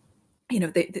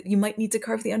 you might need to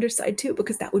carve the underside too,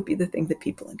 because that would be the thing that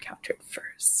people encountered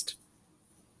first.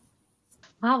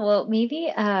 Wow, well,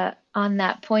 maybe on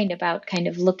that point about kind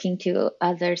of looking to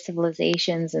other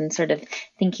civilizations and sort of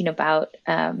thinking about,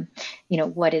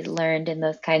 what is learned in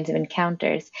those kinds of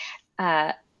encounters,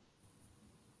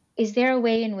 is there a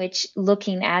way in which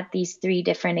looking at these three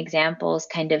different examples,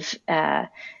 kind of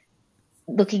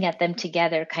looking at them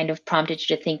together, kind of prompted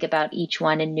you to think about each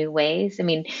one in new ways? I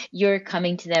mean, you're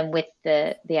coming to them with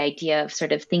the idea of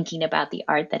sort of thinking about the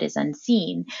art that is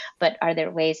unseen, but are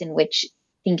there ways in which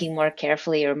thinking more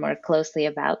carefully or more closely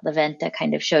about La Venta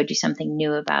kind of showed you something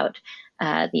new about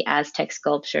the Aztec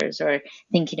sculptures, or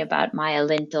thinking about Maya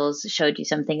lintels showed you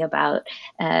something about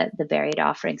the buried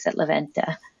offerings at La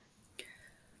Venta?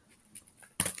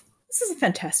 This is a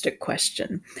fantastic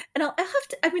question. And I'll have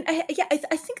to, I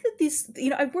think that these,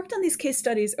 I worked on these case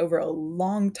studies over a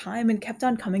long time and kept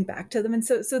on coming back to them. And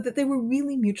so that they were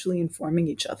really mutually informing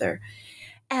each other.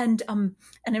 And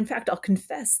in fact, I'll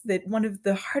confess that one of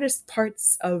the hardest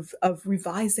parts of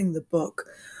revising the book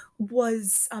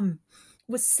was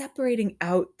separating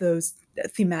out those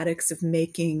thematics of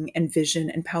making and vision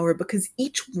and power, because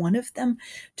each one of them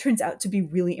turns out to be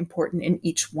really important in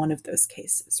each one of those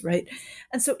cases, right?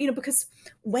 And so, because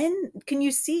when can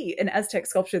you see an Aztec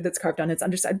sculpture that's carved on its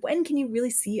underside? When can you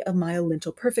really see a Maya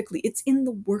lintel perfectly? It's in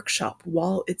the workshop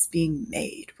while it's being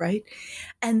made, right?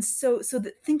 And so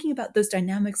that thinking about those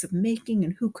dynamics of making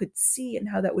and who could see and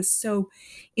how that was so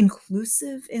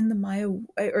inclusive in the Maya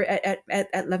or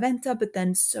at La Venta, but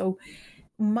then so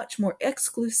much more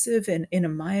exclusive in a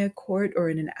Maya court or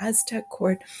in an Aztec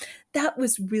court, that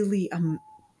was really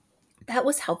that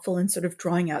was helpful in sort of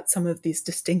drawing out some of these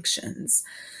distinctions.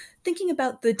 Thinking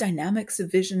about the dynamics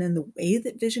of vision and the way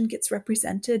that vision gets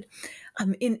represented.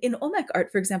 In Olmec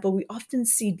art, for example, we often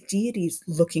see deities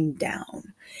looking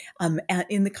down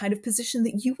in the kind of position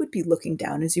that you would be looking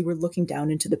down as you were looking down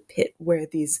into the pit where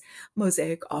these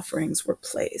mosaic offerings were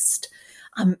placed.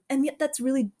 And yet that's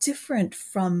really different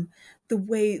from the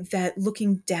way that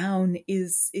looking down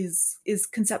is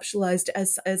conceptualized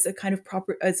as a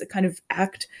kind of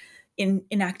act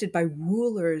enacted by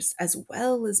rulers as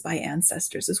well as by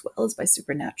ancestors, as well as by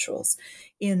supernaturals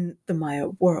in the Maya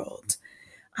world.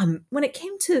 When it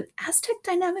came to Aztec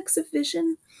dynamics of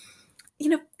vision,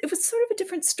 it was sort of a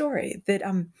different story. That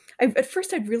at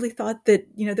first I'd really thought that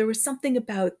there was something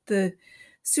about the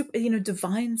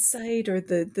divine sight, or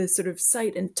the sort of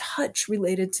sight and touch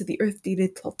related to the earth deity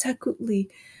Tlaltecutli.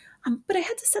 But I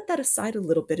had to set that aside a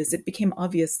little bit as it became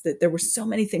obvious that there were so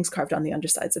many things carved on the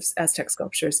undersides of Aztec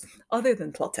sculptures other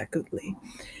than Tlaltecutli.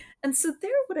 And so there,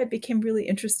 what I became really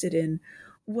interested in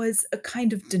was a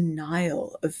kind of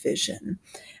denial of vision.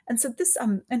 And so this,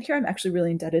 and here I'm actually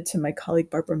really indebted to my colleague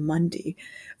Barbara Mundy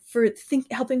for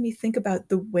helping me think about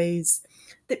the ways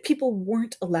that people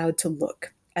weren't allowed to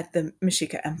look at the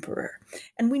Mexica emperor.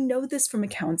 And we know this from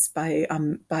accounts by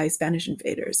Spanish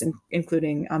invaders,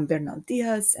 including Bernal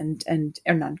Diaz and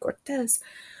Hernan Cortés,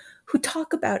 who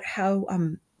talk about how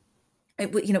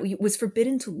was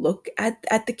forbidden to look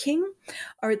at the king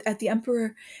or at the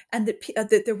emperor, and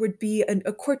that there would be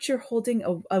a courtier holding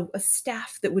a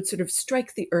staff that would sort of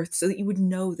strike the earth so that you would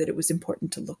know that it was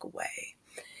important to look away.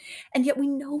 And yet we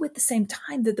know at the same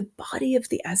time that the body of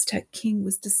the Aztec king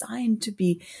was designed to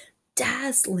be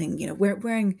dazzling,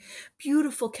 wearing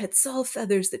beautiful quetzal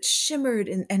feathers that shimmered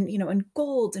and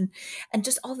gold and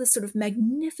just all this sort of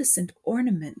magnificent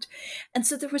ornament. And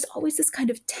so there was always this kind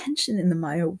of tension in the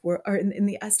Maya world, or in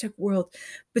the Aztec world,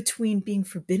 between being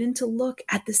forbidden to look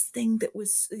at this thing that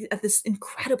was at this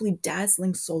incredibly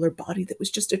dazzling solar body that was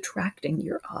just attracting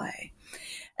your eye.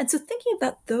 And so thinking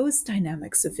about those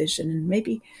dynamics of vision and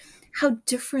maybe how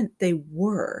different they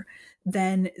were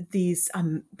than these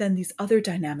other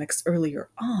dynamics earlier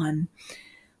on.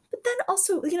 But then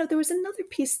also, there was another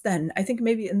piece then, I think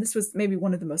maybe, and this was maybe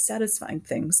one of the most satisfying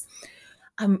things.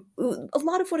 A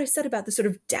lot of what I said about the sort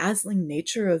of dazzling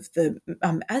nature of the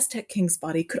Aztec king's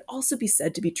body could also be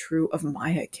said to be true of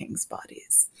Maya kings'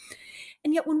 bodies.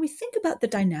 And yet when we think about the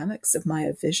dynamics of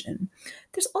Maya vision,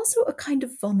 there's also a kind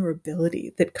of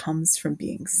vulnerability that comes from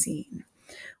being seen.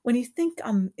 When you think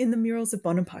in the murals of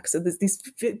Bonampak, so there's these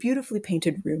beautifully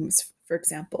painted rooms, for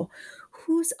example,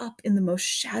 who's up in the most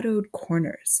shadowed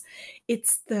corners?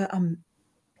 It's the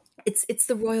it's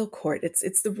the royal court,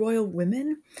 it's the royal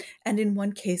women, and in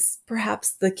one case, perhaps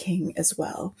the king as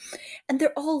well. And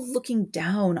they're all looking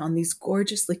down on these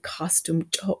gorgeously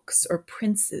costumed jokes or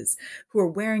princes who are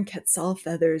wearing quetzal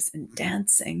feathers and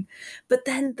dancing. But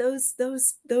then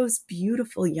those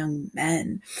beautiful young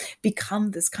men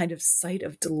become this kind of site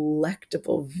of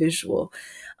delectable visual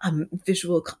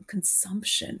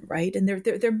consumption, right? And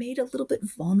they're made a little bit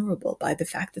vulnerable by the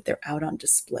fact that they're out on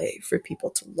display for people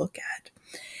to look at.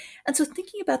 And so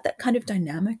thinking about that kind of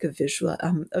dynamic of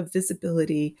of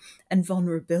visibility and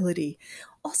vulnerability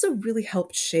also really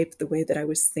helped shape the way that I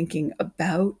was thinking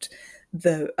about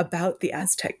the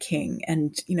Aztec king.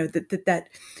 And, that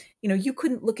you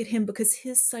couldn't look at him because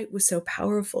his sight was so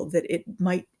powerful that it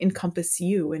might encompass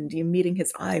you, and you meeting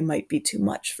his eye might be too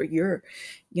much for your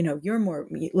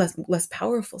less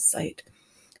powerful sight.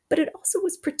 But it also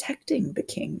was protecting the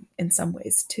king in some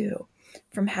ways too,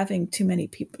 from having too many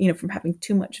people, from having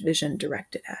too much vision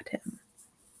directed at him.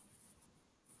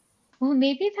 Well,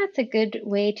 maybe that's a good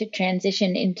way to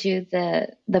transition into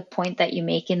the point that you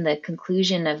make in the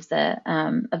conclusion of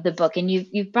the book. And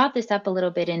you've brought this up a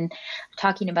little bit in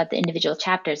talking about the individual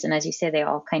chapters, and as you say, they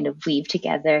all kind of weave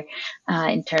together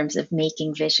in terms of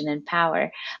making vision and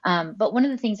power. But one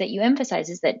of the things that you emphasize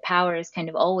is that power is kind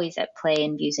of always at play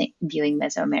in viewing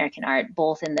Mesoamerican art,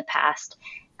 both in the past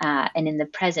and in the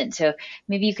present. So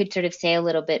maybe you could sort of say a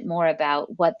little bit more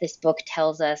about what this book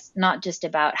tells us, not just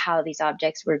about how these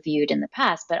objects were viewed in the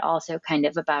past, but also kind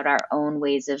of about our own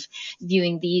ways of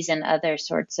viewing these and other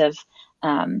sorts of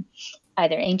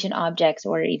either ancient objects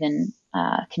or even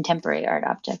contemporary art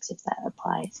objects, if that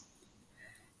applies.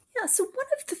 Yeah. So one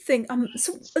of the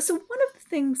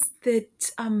things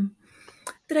that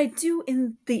I do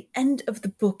in the end of the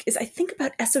book is I think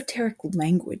about esoteric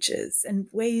languages and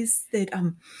ways that,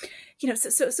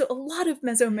 so a lot of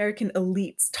Mesoamerican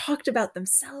elites talked about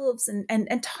themselves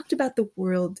and talked about the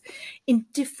world in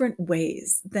different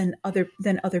ways than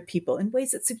other people, in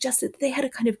ways that suggested that they had a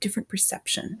kind of different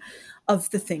perception of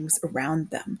the things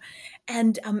around them.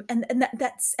 And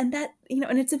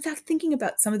it's in fact thinking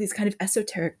about some of these kind of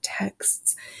esoteric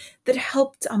texts that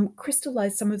helped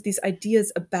crystallize some of these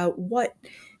ideas about what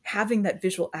having that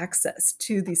visual access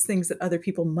to these things that other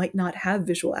people might not have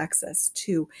visual access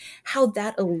to, how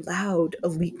that allowed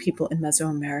elite people in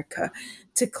Mesoamerica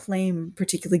to claim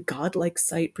particularly godlike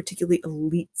sight, particularly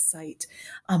elite sight,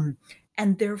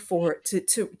 and therefore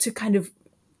to kind of,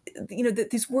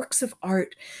 these works of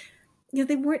art,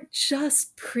 they weren't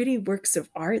just pretty works of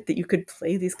art that you could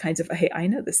play these kinds of, hey, I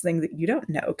know this thing that you don't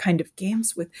know kind of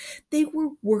games with. They were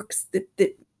works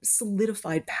that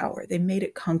solidified power. They made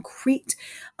it concrete.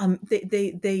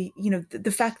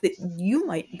 The fact that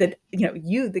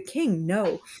you, the king,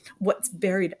 know what's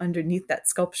buried underneath that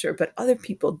sculpture, but other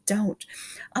people don't.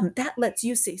 That lets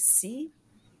you say, see,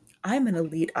 I'm an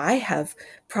elite. I have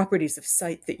properties of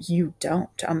sight that you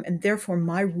don't. And therefore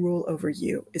my rule over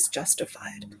you is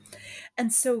justified.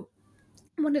 And so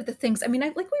one of the things, we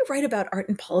write about art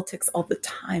and politics all the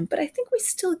time, but I think we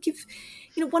still give,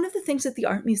 one of the things that the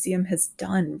Art Museum has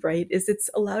done, right, is it's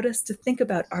allowed us to think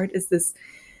about art as this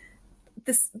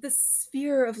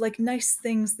sphere of like nice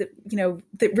things that,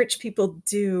 that rich people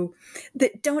do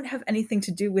that don't have anything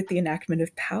to do with the enactment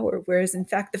of power. Whereas in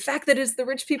fact, the fact that it's the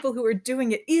rich people who are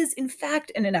doing it is in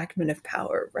fact an enactment of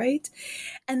power, right?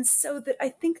 And so that I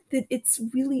think that it's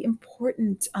really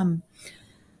important,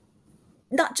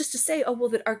 not just to say, oh, well,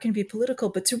 that art can be political,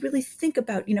 but to really think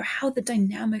about, how the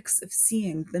dynamics of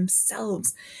seeing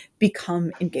themselves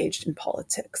become engaged in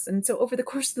politics. And so over the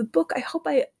course of the book, I hope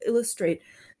I illustrate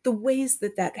the ways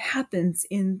that that happens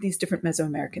in these different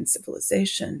Mesoamerican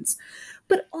civilizations,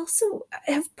 but also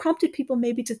have prompted people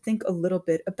maybe to think a little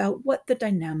bit about what the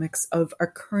dynamics of our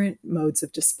current modes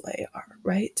of display are,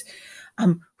 right?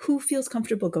 Who feels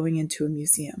comfortable going into a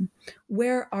museum?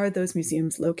 Where are those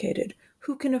museums located?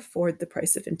 Who can afford the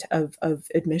price of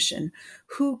admission?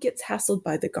 Who gets hassled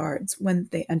by the guards when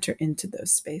they enter into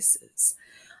those spaces?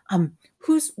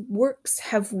 Whose works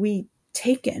have we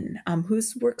taken?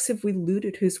 Whose works have we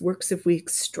looted? Whose works have we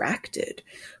extracted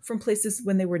from places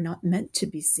when they were not meant to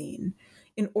be seen,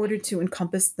 in order to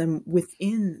encompass them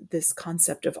within this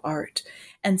concept of art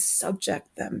and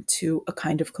subject them to a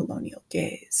kind of colonial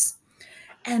gaze?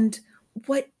 And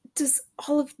what does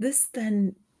all of this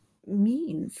then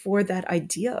mean for that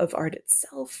idea of art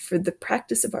itself, for the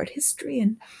practice of art history,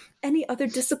 and any other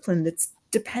discipline that's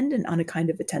dependent on a kind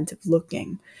of attentive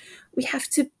looking? We have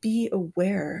to be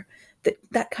aware that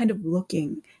that kind of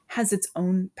looking has its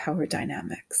own power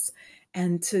dynamics,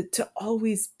 and to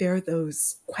always bear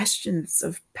those questions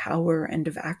of power and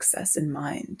of access in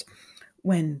mind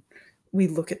when we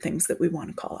look at things that we want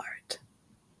to call art.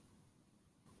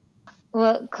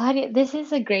 Well, Claudia, this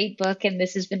is a great book, and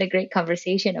this has been a great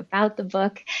conversation about the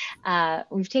book.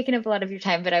 We've taken up a lot of your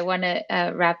time, but I want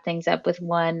to wrap things up with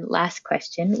one last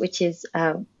question, which is,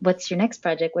 what's your next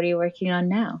project? What are you working on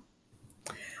now?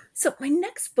 So my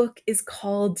next book is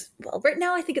called, well, right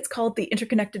now I think it's called The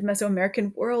Interconnected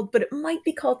Mesoamerican World, but it might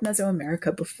be called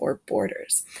Mesoamerica Before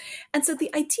Borders. And so the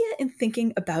idea in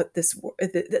thinking about this,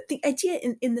 the idea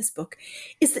in this book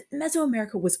is that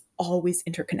Mesoamerica was always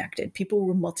interconnected. People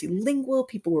were multilingual,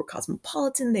 people were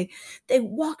cosmopolitan. They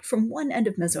walked from one end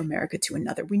of Mesoamerica to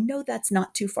another. We know that's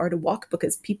not too far to walk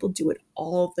because people do it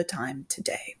all the time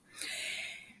today.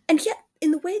 And yet, in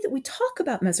the way that we talk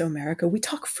about Mesoamerica, we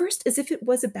talk first as if it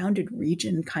was a bounded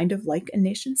region, kind of like a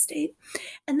nation state.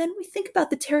 And then we think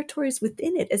about the territories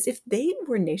within it as if they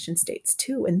were nation states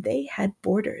too, and they had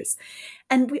borders.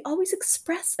 And we always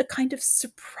express a kind of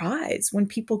surprise when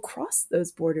people cross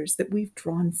those borders that we've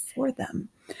drawn for them.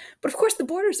 But of course, the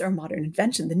borders are a modern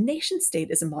invention. The nation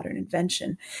state is a modern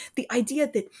invention. The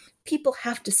idea that people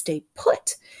have to stay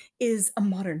put is a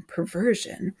modern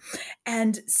perversion.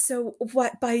 And so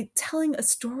by telling a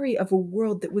story of a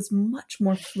world that was much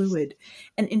more fluid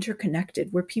and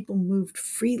interconnected, where people moved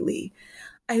freely,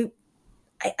 I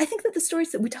think that the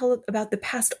stories that we tell about the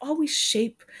past always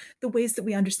shape the ways that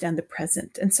we understand the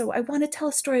present. And so I want to tell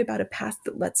a story about a past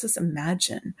that lets us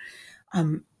imagine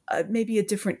maybe a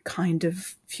different kind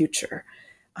of future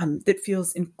that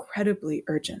feels incredibly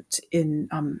urgent in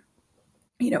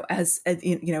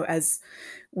as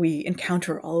we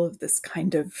encounter all of this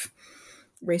kind of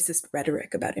racist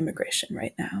rhetoric about immigration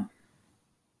right now.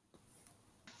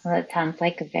 Well, it sounds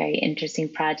like a very interesting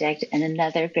project and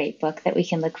another great book that we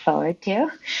can look forward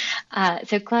to.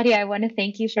 So, Claudia, I want to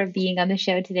thank you for being on the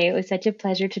show today. It was such a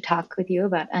pleasure to talk with you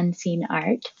about unseen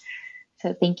art.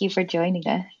 So thank you for joining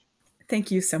us. Thank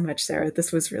you so much, Sarah.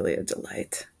 This was really a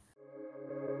delight.